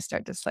catch when I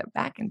start to slip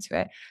back into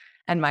it.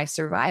 And my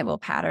survival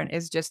pattern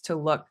is just to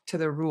look to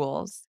the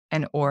rules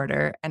and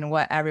order and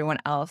what everyone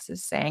else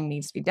is saying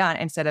needs to be done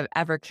instead of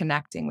ever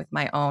connecting with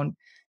my own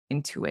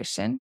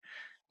intuition,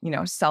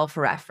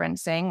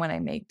 self-referencing when I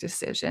make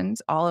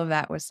decisions. All of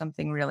that was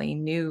something really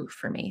new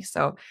for me.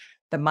 So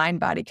the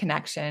mind-body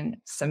connection,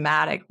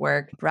 somatic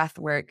work, breath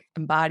work,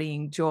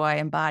 embodying joy,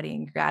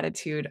 embodying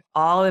gratitude,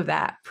 all of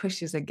that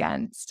pushes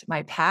against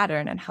my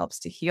pattern and helps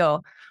to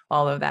heal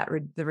all of that,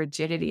 the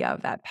rigidity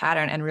of that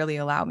pattern and really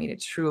allow me to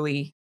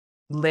truly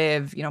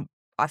live,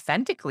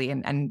 authentically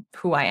and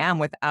who I am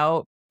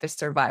without the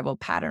survival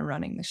pattern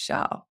running the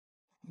show.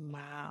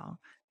 Wow.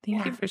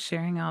 Thank you for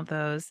sharing all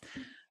those.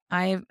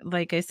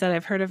 Like I said,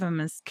 I've heard of them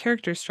as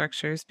character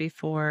structures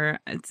before.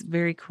 It's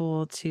very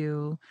cool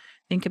to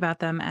think about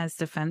them as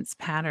defense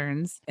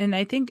patterns. And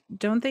I think,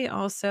 don't they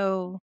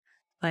also,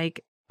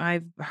 like,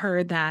 I've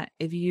heard that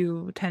if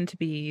you tend to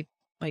be,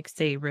 like,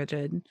 say,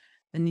 rigid,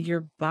 then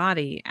your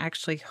body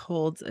actually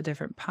holds a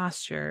different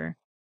posture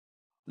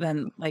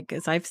than, like,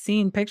 as I've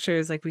seen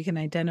pictures, like, we can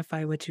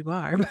identify what you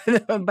are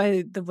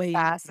by the way.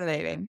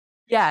 Fascinating.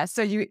 Yeah.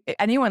 So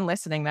anyone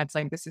listening that's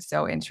like, this is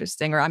so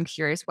interesting, or I'm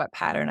curious what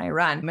pattern I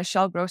run,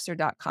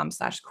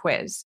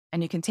 michellegrosser.com/quiz.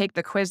 And you can take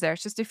the quiz there.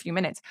 It's just a few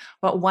minutes.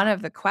 But one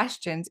of the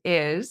questions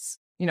is,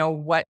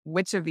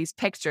 which of these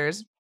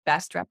pictures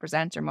best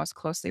represents or most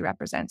closely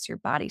represents your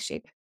body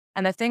shape?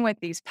 And the thing with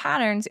these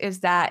patterns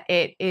is that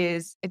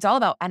it's all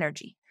about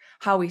energy,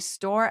 how we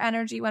store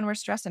energy when we're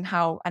stressed and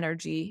how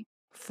energy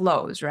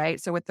flows,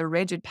 right? So with the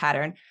rigid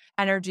pattern,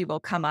 energy will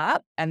come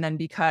up. And then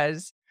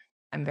because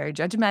I'm very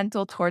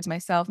judgmental towards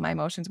myself, my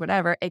emotions,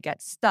 whatever, it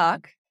gets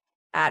stuck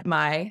at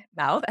my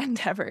mouth and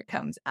never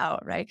comes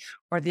out, right?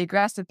 Or the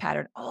aggressive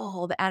pattern,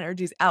 the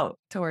energy's out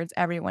towards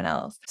everyone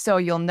else. So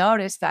you'll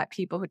notice that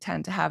people who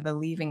tend to have the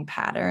leaving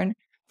pattern,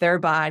 their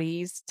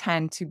bodies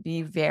tend to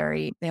be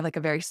they have like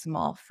a very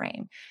small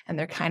frame and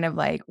they're kind of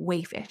like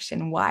waifish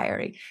and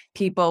wiry.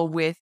 People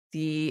with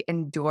the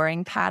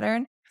enduring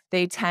pattern,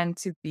 they tend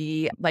to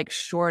be like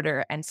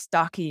shorter and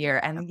stockier.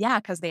 And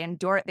because they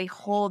endure it, they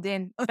hold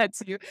in,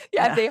 that's you.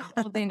 Yeah, they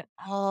hold in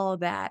all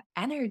that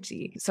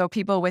energy. So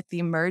people with the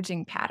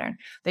emerging pattern,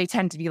 they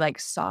tend to be like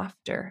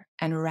softer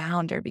and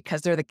rounder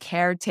because they're the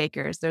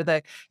caretakers. They're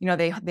they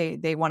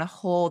want to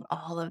hold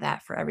all of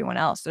that for everyone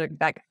else. They're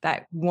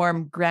that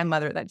warm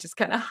grandmother that just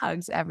kind of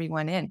hugs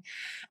everyone in.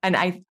 And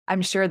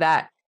I'm sure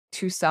that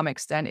to some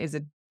extent is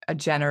a a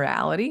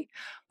generality,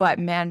 but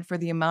man, for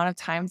the amount of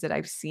times that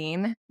I've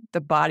seen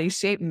the body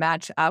shape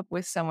match up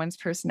with someone's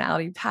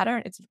personality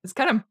pattern, it's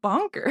kind of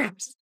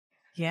bonkers.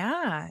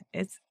 Yeah,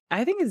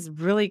 I think it's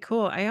really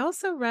cool. I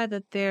also read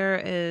that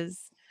there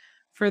is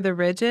for the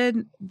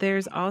rigid,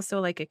 there's also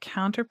like a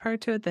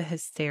counterpart to it, the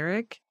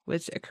hysteric,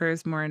 which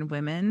occurs more in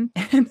women.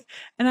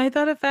 And I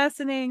thought a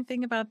fascinating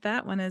thing about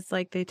that one is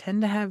like they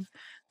tend to have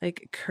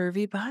like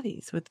curvy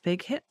bodies with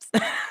big hips.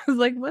 I was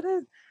like, what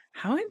is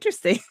how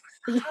interesting.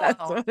 That's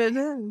Wow. what it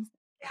is.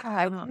 Yeah,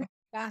 I Um,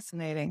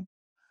 fascinating.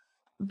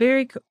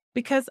 very cool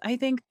because I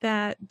think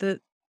that the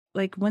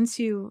like once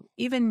you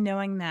even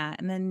knowing that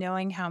and then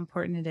knowing how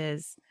important it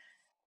is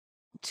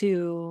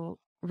to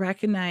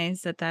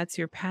recognize that that's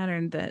your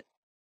pattern, that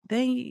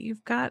then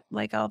you've got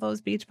like all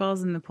those beach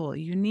balls in the pool.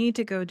 You need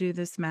to go do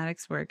the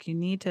somatics work. You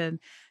need to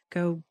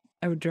go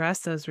address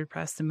those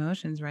repressed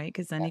emotions, right?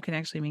 Because then you can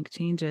actually make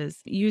changes.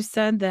 You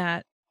said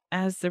that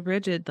as the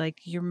rigid, like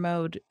your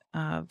mode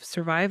of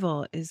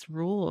survival is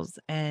rules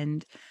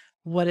and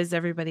what is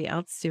everybody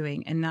else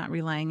doing and not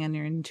relying on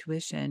your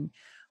intuition.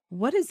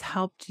 What has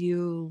helped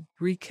you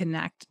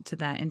reconnect to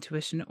that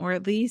intuition or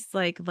at least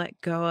like let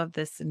go of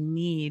this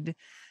need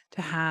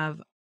to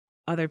have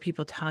other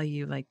people tell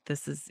you like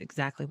this is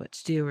exactly what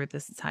to do or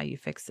this is how you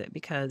fix it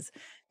because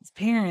as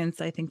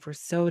parents I think we're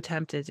so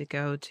tempted to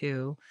go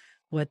to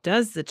what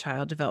does the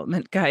child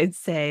development guide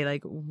say,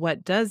 like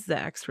what does the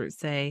expert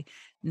say,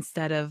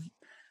 instead of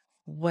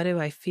what do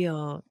I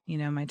feel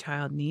my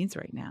child needs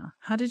right now.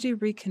 How did you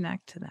reconnect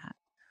to that?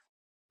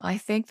 I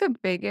think the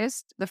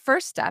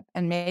first step,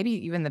 and maybe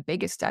even the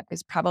biggest step,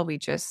 is probably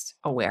just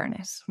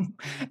awareness.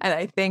 And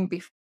I think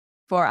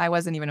before I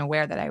wasn't even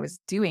aware that I was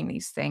doing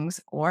these things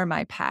or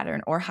my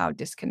pattern or how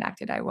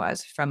disconnected I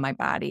was from my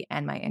body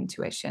and my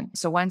intuition.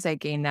 So once I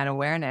gained that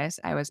awareness,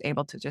 I was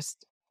able to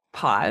just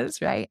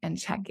pause, right, and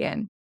check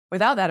in.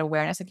 Without that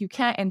awareness, like you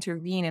can't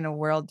intervene in a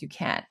world you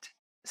can't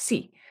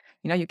see.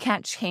 You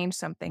can't change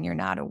something you're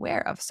not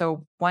aware of.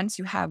 So once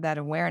you have that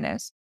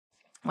awareness,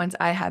 once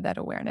I had that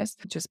awareness,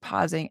 just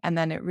pausing. And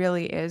then it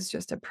really is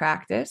just a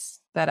practice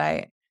that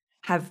I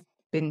have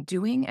been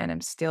doing and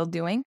I'm still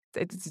doing.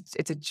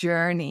 It's a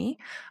journey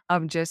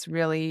of just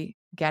really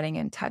getting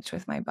in touch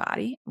with my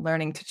body,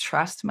 learning to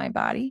trust my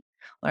body,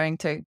 learning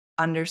to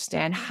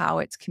understand how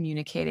it's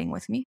communicating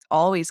with me. It's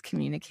always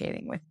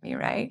communicating with me,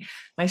 right?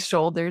 My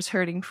shoulders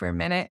hurting for a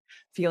minute,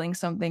 feeling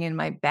something in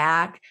my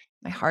back,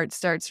 my heart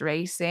starts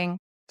racing,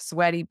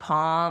 sweaty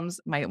palms.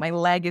 My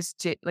leg is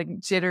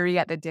jittery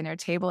at the dinner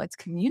table. It's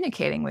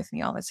communicating with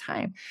me all the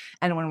time.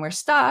 And when we're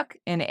stuck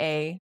in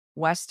a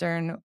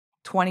Western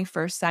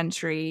 21st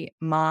century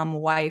mom,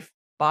 wife,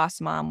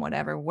 boss mom,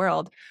 whatever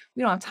world,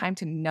 we don't have time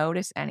to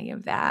notice any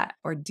of that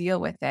or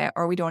deal with it,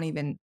 or we don't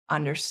even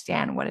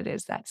understand what it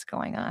is that's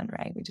going on,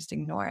 right? We just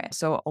ignore it.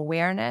 So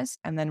awareness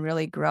and then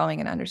really growing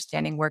and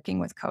understanding, working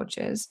with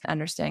coaches,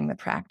 understanding the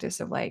practice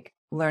of like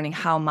learning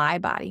how my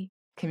body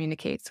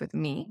communicates with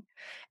me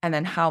and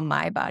then how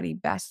my body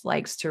best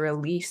likes to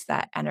release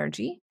that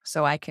energy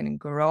so I can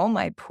grow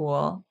my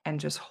pool and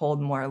just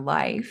hold more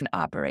life and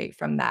operate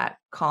from that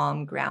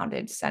calm,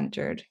 grounded,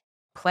 centered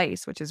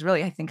place, which is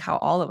really, I think, how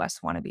all of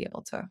us want to be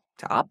able to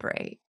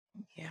operate.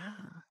 Yeah.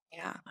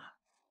 Yeah.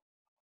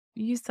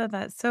 You said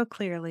that so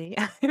clearly.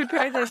 I've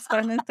tried to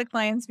explain this to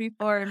clients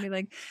before and be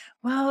like,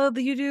 well,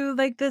 you do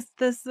like this.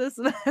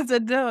 I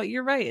said, no,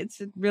 you're right.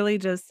 It's really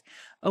just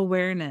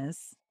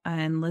awareness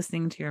and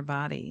listening to your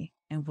body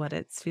and what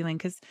it's feeling.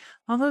 Cause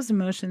all those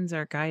emotions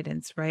are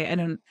guidance, right?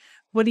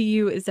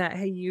 Is that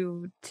how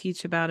you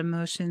teach about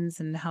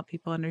emotions and help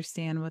people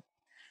understand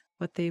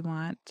what they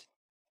want?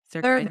 Is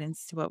there They're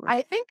guidance to what we're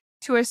I think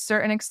to a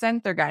certain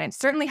extent, they're guidance.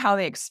 Certainly, how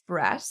they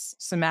express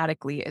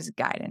somatically is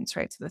guidance,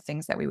 right? So the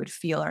things that we would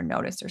feel or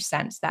notice or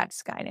sense,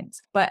 that's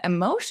guidance. But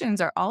emotions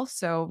are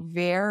also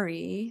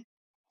very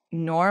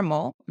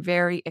normal,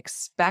 very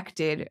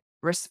expected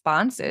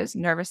responses,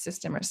 nervous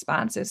system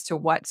responses to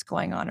what's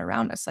going on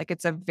around us. Like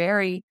it's a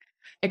very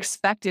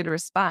expected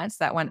response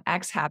that when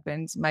X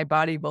happens, my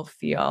body will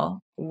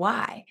feel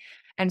Y.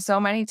 And so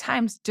many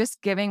times,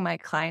 just giving my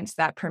clients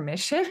that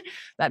permission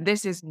that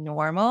this is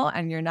normal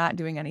and you're not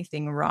doing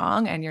anything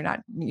wrong and you're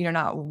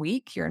not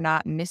weak, you're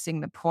not missing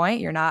the point,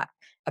 you're not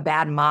a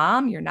bad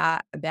mom, you're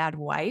not a bad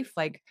wife.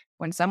 Like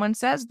when someone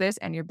says this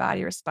and your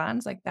body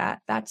responds like that,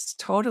 that's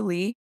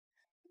totally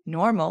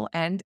normal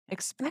and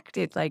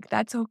expected. Like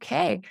that's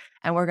okay.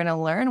 And we're going to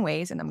learn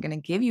ways and I'm going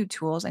to give you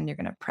tools and you're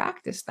going to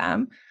practice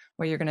them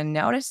where you're going to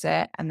notice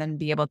it and then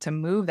be able to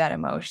move that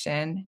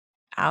emotion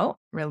out,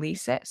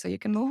 release it so you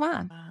can move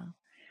on.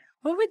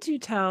 what would you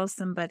tell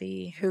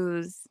somebody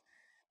who's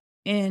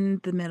in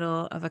the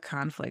middle of a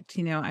conflict?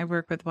 I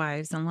work with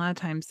wives, and a lot of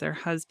times their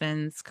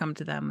husbands come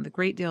to them with a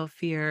great deal of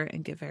fear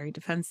and get very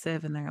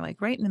defensive, and they're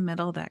like right in the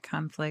middle of that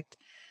conflict.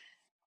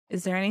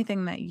 Is there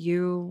anything that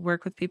you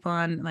work with people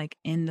on, like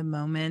in the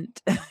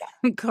moment,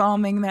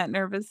 calming that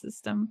nervous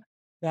system?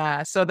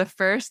 Yeah. So the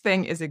first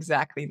thing is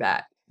exactly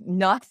that.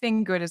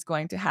 nothing good is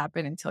going to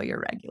happen until you're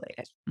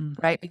regulated,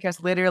 right?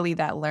 Because literally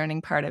that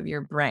learning part of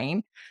your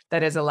brain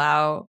that is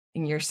allowing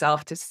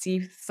yourself to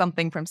see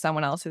something from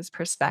someone else's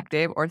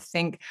perspective or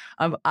think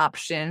of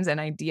options and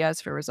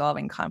ideas for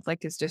resolving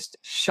conflict is just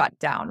shut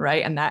down,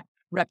 right? And that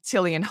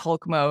reptilian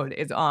Hulk mode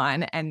is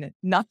on, and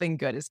nothing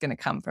good is going to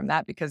come from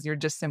that because you're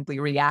just simply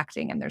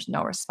reacting and there's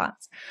no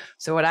response.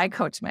 So what I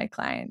coach my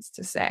clients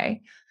to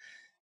say,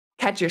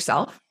 catch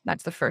yourself.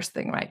 That's the first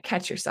thing, right?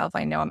 Catch yourself.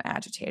 I know I'm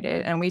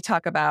agitated. And we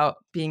talk about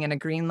being in a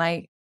green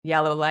light,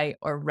 yellow light,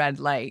 or red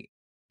light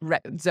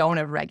zone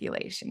of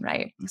regulation,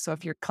 right? So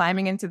if you're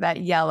climbing into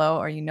that yellow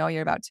or you know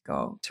you're about to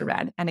go to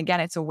red, and again,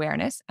 it's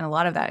awareness, and a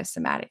lot of that is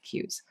somatic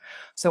cues.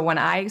 So when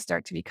I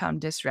start to become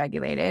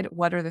dysregulated,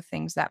 what are the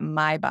things that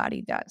my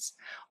body does?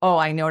 Oh,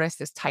 I notice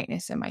this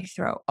tightness in my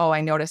throat. Oh,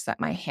 I notice that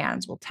my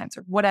hands will tense,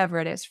 or whatever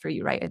it is for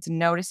you, right? It's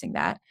noticing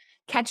that,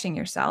 catching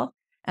yourself,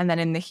 and then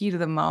in the heat of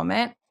the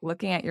moment,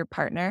 looking at your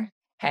partner,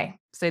 hey,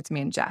 say it's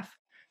me and Jeff.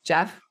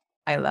 Jeff,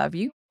 I love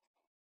you.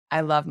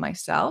 I love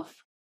myself.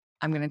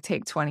 I'm going to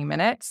take 20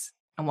 minutes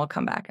and we'll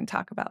come back and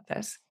talk about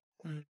this.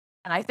 And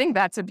I think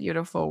that's a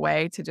beautiful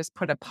way to just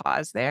put a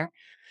pause there.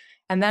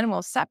 And then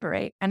we'll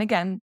separate. And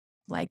again,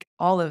 like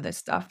all of this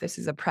stuff, this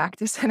is a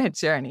practice and a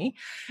journey,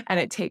 and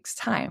it takes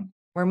time.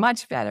 We're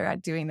much better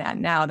at doing that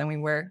now than we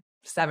were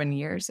 7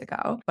 years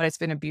ago, but it's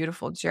been a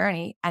beautiful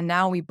journey. And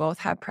now we both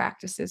have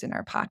practices in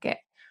our pocket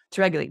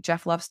to regulate.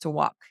 Jeff loves to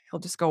walk.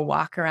 He'll just go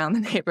walk around the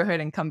neighborhood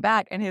and come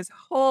back, and his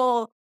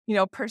whole,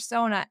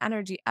 persona,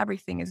 energy,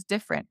 everything is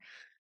different.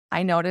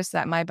 I notice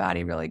that my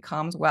body really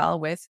calms well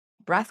with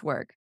breath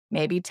work,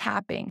 maybe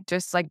tapping,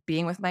 just like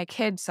being with my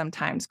kids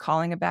sometimes,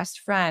 calling a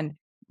best friend,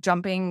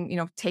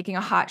 jumping, taking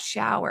a hot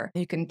shower.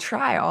 You can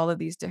try all of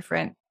these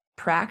different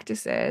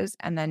practices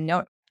and then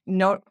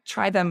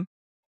try them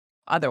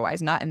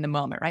otherwise, not in the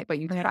moment, right? But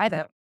you try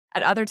them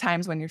at other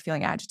times when you're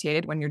feeling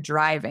agitated, when you're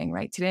driving,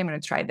 right? Today, I'm going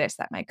to try this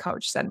that my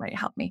coach said might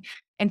help me,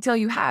 until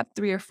you have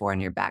 3 or 4 in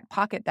your back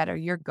pocket that are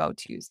your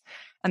go-tos.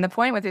 And the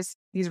point with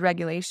these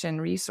regulation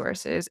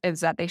resources is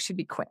that they should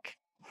be quick.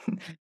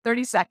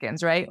 30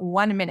 seconds, right?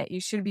 1 minute.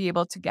 You should be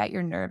able to get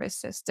your nervous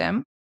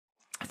system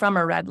from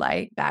a red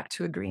light back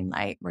to a green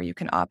light where you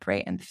can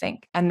operate and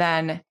think. And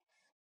then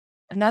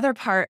another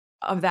part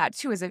of that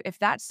too is if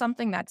that's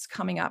something that's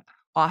coming up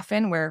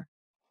often, where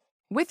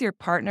with your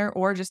partner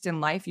or just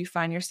in life, you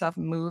find yourself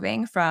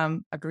moving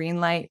from a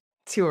green light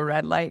to a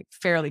red light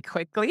fairly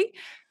quickly.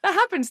 That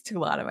happens to a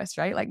lot of us,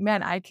 right? Like,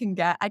 man, I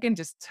can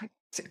just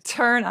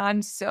turn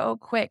on so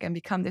quick and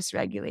become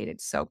dysregulated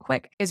so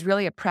quick. Is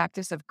really a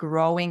practice of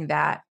growing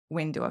that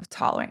window of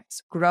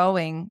tolerance,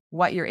 growing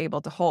what you're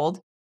able to hold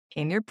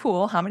in your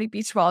pool, how many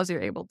beach balls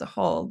you're able to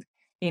hold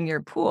in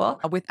your pool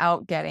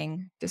without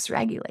getting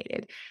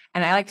dysregulated.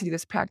 And I like to do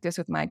this practice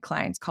with my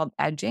clients called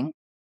edging,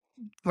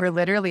 where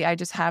literally I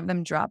just have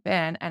them drop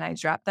in and I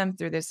drop them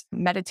through this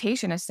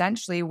meditation,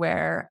 essentially,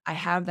 where I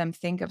have them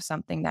think of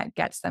something that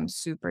gets them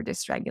super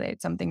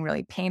dysregulated, something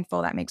really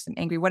painful that makes them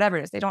angry, whatever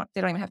it is. They don't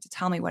even have to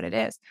tell me what it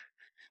is,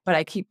 but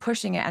I keep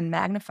pushing it and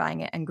magnifying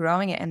it and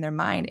growing it in their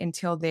mind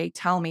until they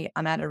tell me,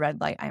 I'm at a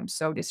red light. I am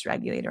so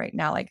dysregulated right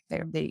now. Like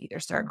they either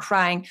start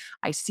crying,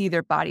 I see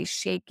their body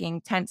shaking,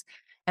 tense.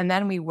 And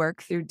then we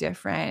work through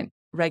different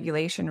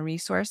regulation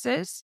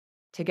resources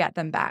to get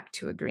them back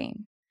to a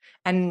green.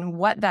 And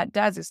what that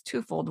does is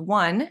twofold.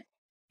 One,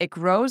 it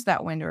grows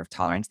that window of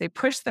tolerance. They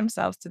push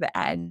themselves to the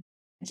edge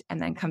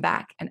and then come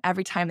back. And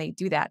every time they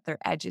do that, their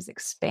edges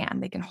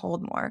expand. They can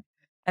hold more.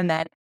 And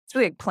then it's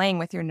really like playing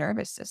with your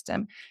nervous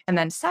system. And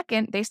then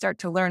second, they start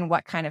to learn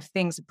what kind of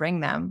things bring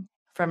them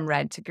from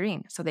red to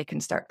green. So they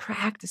can start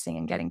practicing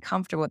and getting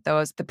comfortable with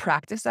those, the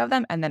practice of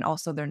them, and then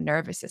also their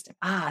nervous system.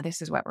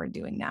 This is what we're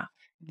doing now.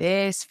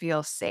 This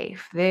feels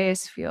safe.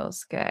 This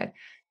feels good.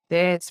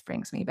 This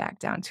brings me back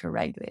down to a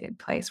regulated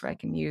place where I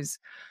can use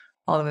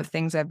all of the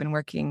things I've been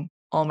working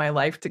all my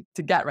life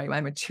to get right. My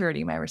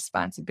maturity, my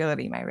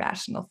responsibility, my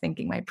rational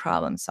thinking, my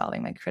problem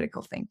solving, my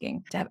critical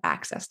thinking, to have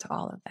access to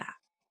all of that.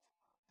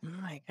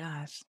 Oh my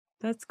gosh.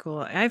 That's cool.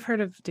 I've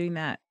heard of doing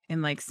that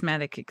in like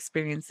somatic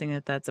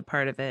experiencing that's a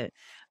part of it.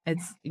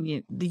 It's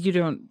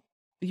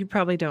you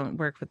probably don't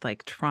work with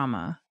like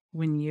trauma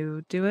when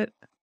you do it.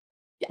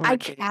 I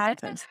can.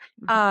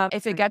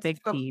 If it Like gets big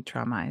T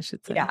trauma, I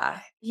should say.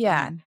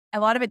 Yeah. A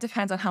lot of it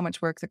depends on how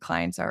much work the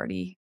client's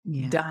already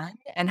Yeah. done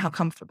and how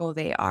comfortable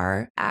they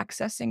are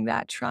accessing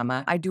that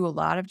trauma. I do a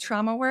lot of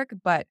trauma work,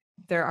 but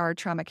there are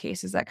trauma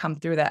cases that come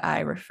through that I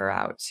refer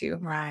out to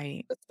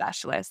Right. the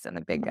specialists and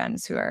the big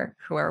guns who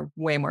are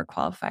way more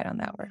qualified on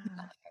that work.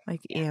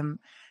 Like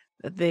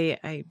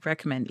I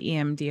recommend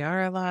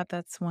EMDR a lot.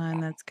 That's one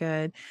that's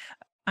good.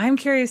 I'm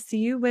curious, do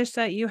you wish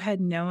that you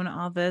had known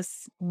all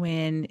this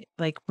when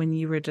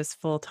you were just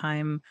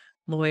full-time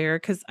lawyer?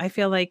 Because I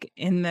feel like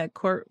in the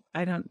court,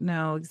 I don't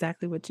know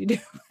exactly what you do.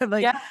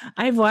 But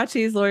I've watched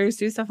these lawyers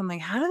do stuff. I'm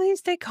like, how do they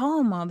stay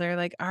calm while they're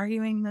like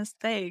arguing this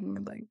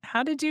thing? Like,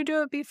 how did you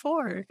do it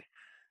before?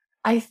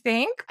 I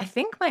think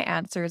my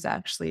answer is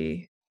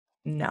actually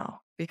no.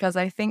 because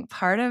I think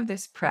part of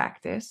this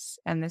practice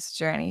and this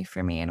journey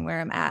for me and where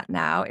I'm at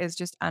now is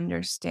just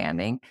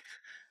understanding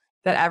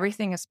that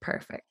everything is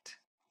perfect.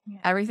 Yeah.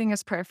 Everything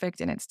is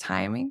perfect in its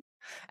timing.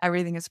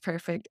 Everything is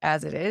perfect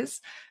as it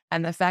is.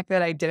 And the fact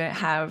that I didn't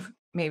have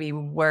maybe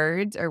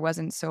words or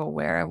wasn't so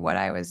aware of what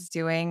I was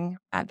doing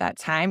at that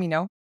time,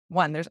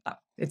 one,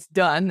 it's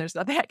done. There's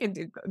nothing I can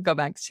do, go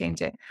back to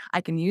change it.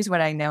 I can use what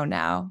I know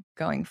now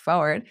going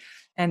forward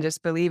and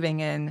just believing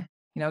in,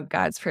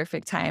 God's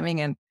perfect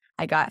timing. And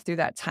I got through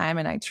that time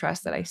and I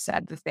trust that I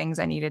said the things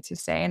I needed to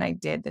say and I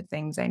did the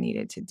things I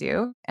needed to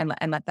do and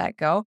let that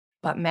go.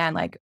 But man,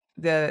 like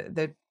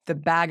the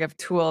bag of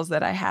tools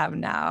that I have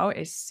now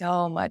is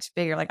so much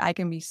bigger. Like I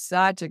can be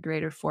such a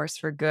greater force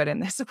for good in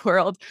this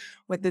world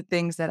with the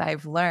things that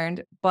I've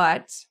learned.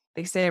 But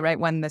they say, right,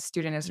 when the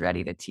student is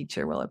ready, the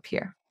teacher will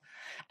appear.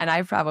 And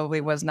I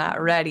probably was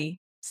not ready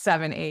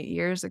 7, 8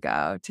 years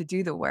ago to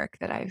do the work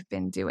that I've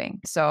been doing.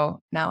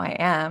 So now I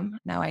am.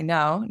 Now I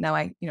know. Now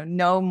I,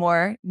 know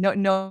more,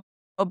 know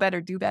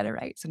better, do better,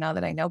 right? So now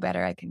that I know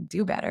better, I can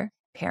do better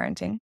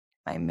parenting,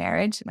 my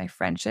marriage, my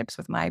friendships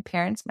with my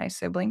parents, my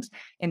siblings,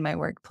 in my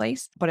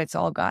workplace. But it's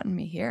all gotten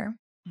me here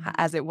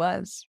as it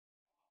was.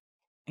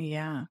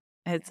 Yeah.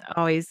 It's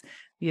always,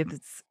 yeah,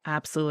 it's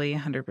absolutely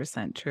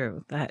 100%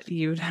 true that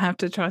you'd have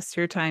to trust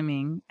your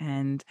timing.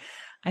 And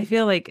I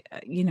feel like,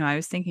 I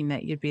was thinking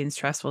that you'd be in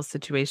stressful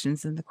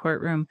situations in the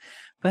courtroom,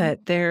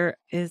 but there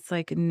is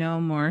like no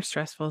more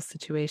stressful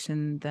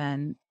situation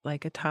than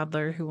like a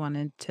toddler who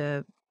wanted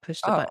to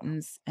push the Oh,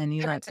 buttons and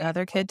you let the parenting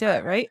other is kid do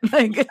it, harder. right?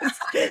 Like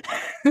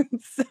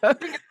so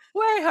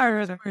Way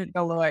harder than being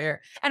a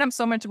lawyer. And I'm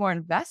so much more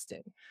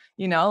invested.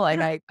 Like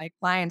yeah. my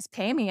clients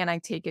pay me and I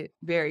take it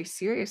very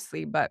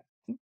seriously, but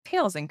it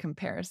pales in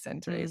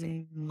comparison to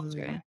raising Mm,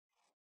 children.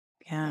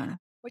 Yeah. yeah.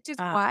 Which is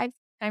Uh, why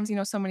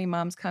sometimes, so many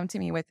moms come to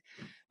me with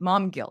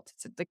mom guilt.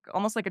 It's like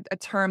almost like a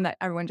term that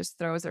everyone just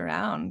throws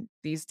around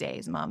these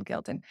days, mom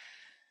guilt. And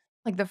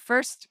like the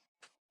first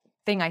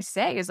thing I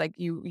say is like,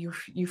 you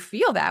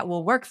feel that,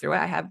 we'll work through it.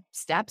 I have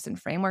steps and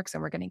frameworks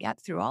and we're going to get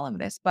through all of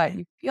this, but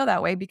you feel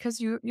that way because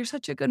you're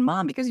such a good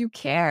mom because you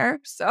care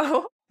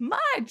so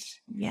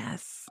much.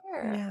 yes.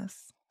 Care.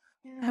 Yes.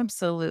 Yeah.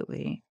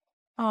 Absolutely.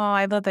 Oh,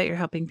 I love that you're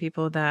helping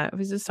people with that. I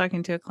was just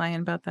talking to a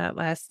client about that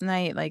last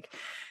night, like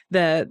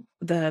the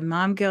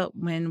mom guilt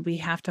when we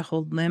have to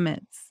hold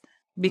limits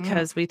Mm.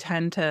 because we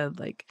tend to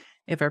like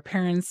if our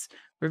parents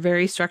were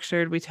very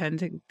structured, we tend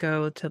to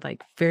go to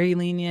like very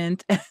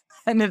lenient.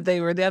 And if they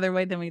were the other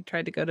way, then we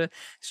tried to go to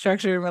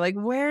structure and we're like,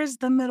 where's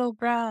the middle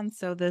ground?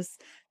 So this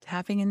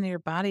tapping into your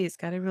body has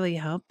got to really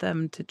help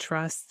them to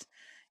trust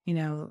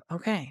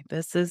okay,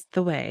 this is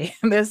the way.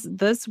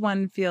 This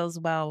one feels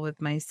well with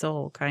my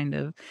soul kind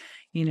of,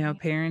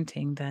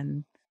 parenting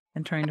than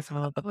trying to That's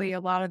follow the probably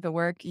a lot of the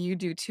work you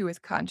do too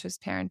with conscious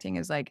parenting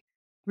is like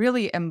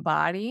really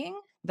embodying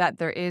that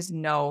there is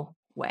no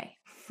way.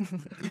 There's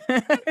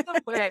no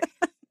way.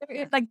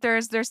 Like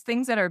there's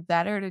things that are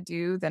better to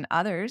do than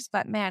others,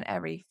 but man,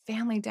 every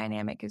family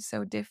dynamic is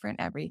so different.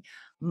 Every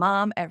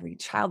mom, every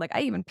child. Like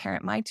I even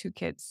parent my 2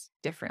 kids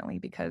differently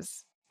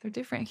because they're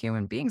different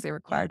human beings. They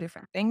require Yeah.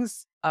 different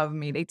things of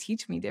me. They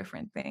teach me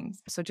different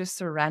things. So just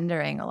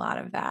surrendering a lot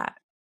of that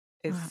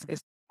Wow.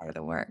 is part of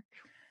the work.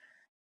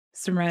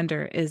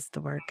 Surrender is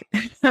the work.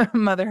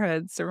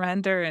 Motherhood,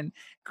 surrender and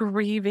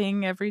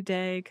grieving every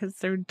day because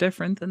they're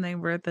different than they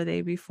were the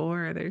day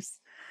before. There's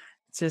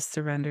just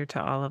surrender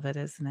to all of it,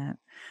 isn't it?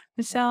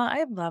 Michelle,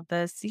 I love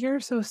this. You're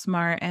so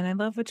smart and I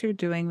love what you're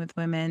doing with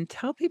women.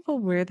 Tell people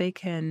where they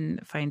can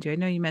find you. I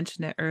know you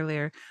mentioned it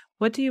earlier.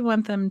 What do you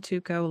want them to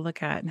go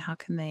look at and how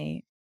can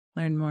they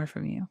learn more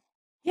from you?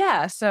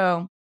 Yeah.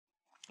 So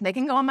they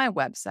can go on my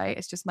website.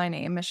 It's just my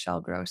name,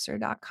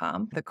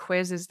 michellegrosser.com. The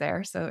quiz is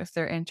there. So if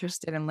they're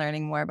interested in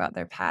learning more about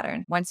their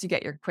pattern, once you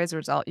get your quiz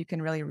result, you can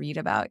really read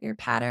about your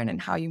pattern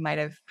and how it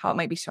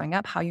might be showing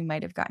up, how you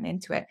might have gotten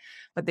into it.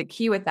 But the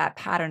key with that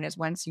pattern is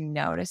once you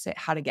notice it,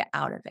 how to get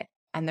out of it.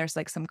 And there's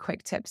like some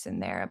quick tips in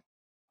there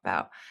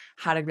about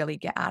how to really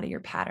get out of your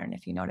pattern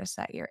if you notice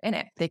that you're in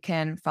it. They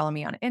can follow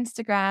me on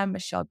Instagram,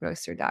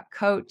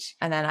 michellegrosser.coach.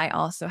 And then I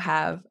also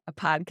have a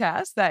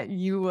podcast that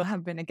you will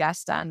have been a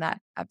guest on.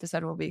 That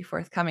episode will be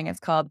forthcoming. It's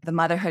called The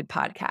Motherhood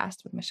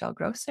Podcast with Michelle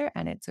Grosser,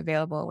 and it's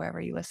available wherever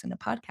you listen to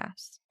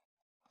podcasts.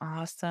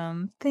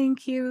 Awesome.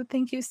 Thank you.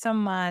 Thank you so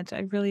much.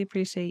 I really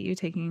appreciate you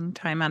taking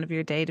time out of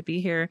your day to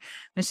be here.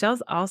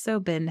 Michelle's also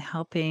been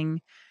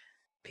helping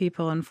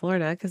people in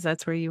Florida, because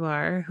that's where you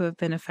are, who have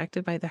been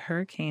affected by the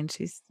hurricane.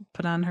 She's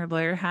put on her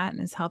lawyer hat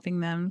and is helping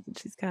them.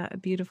 She's got a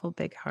beautiful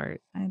big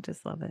heart. I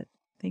just love it.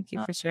 Thank you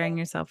Oh, for sharing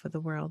yourself with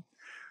the world.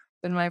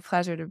 it's been my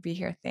pleasure to be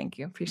here. Thank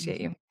you. Appreciate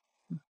you.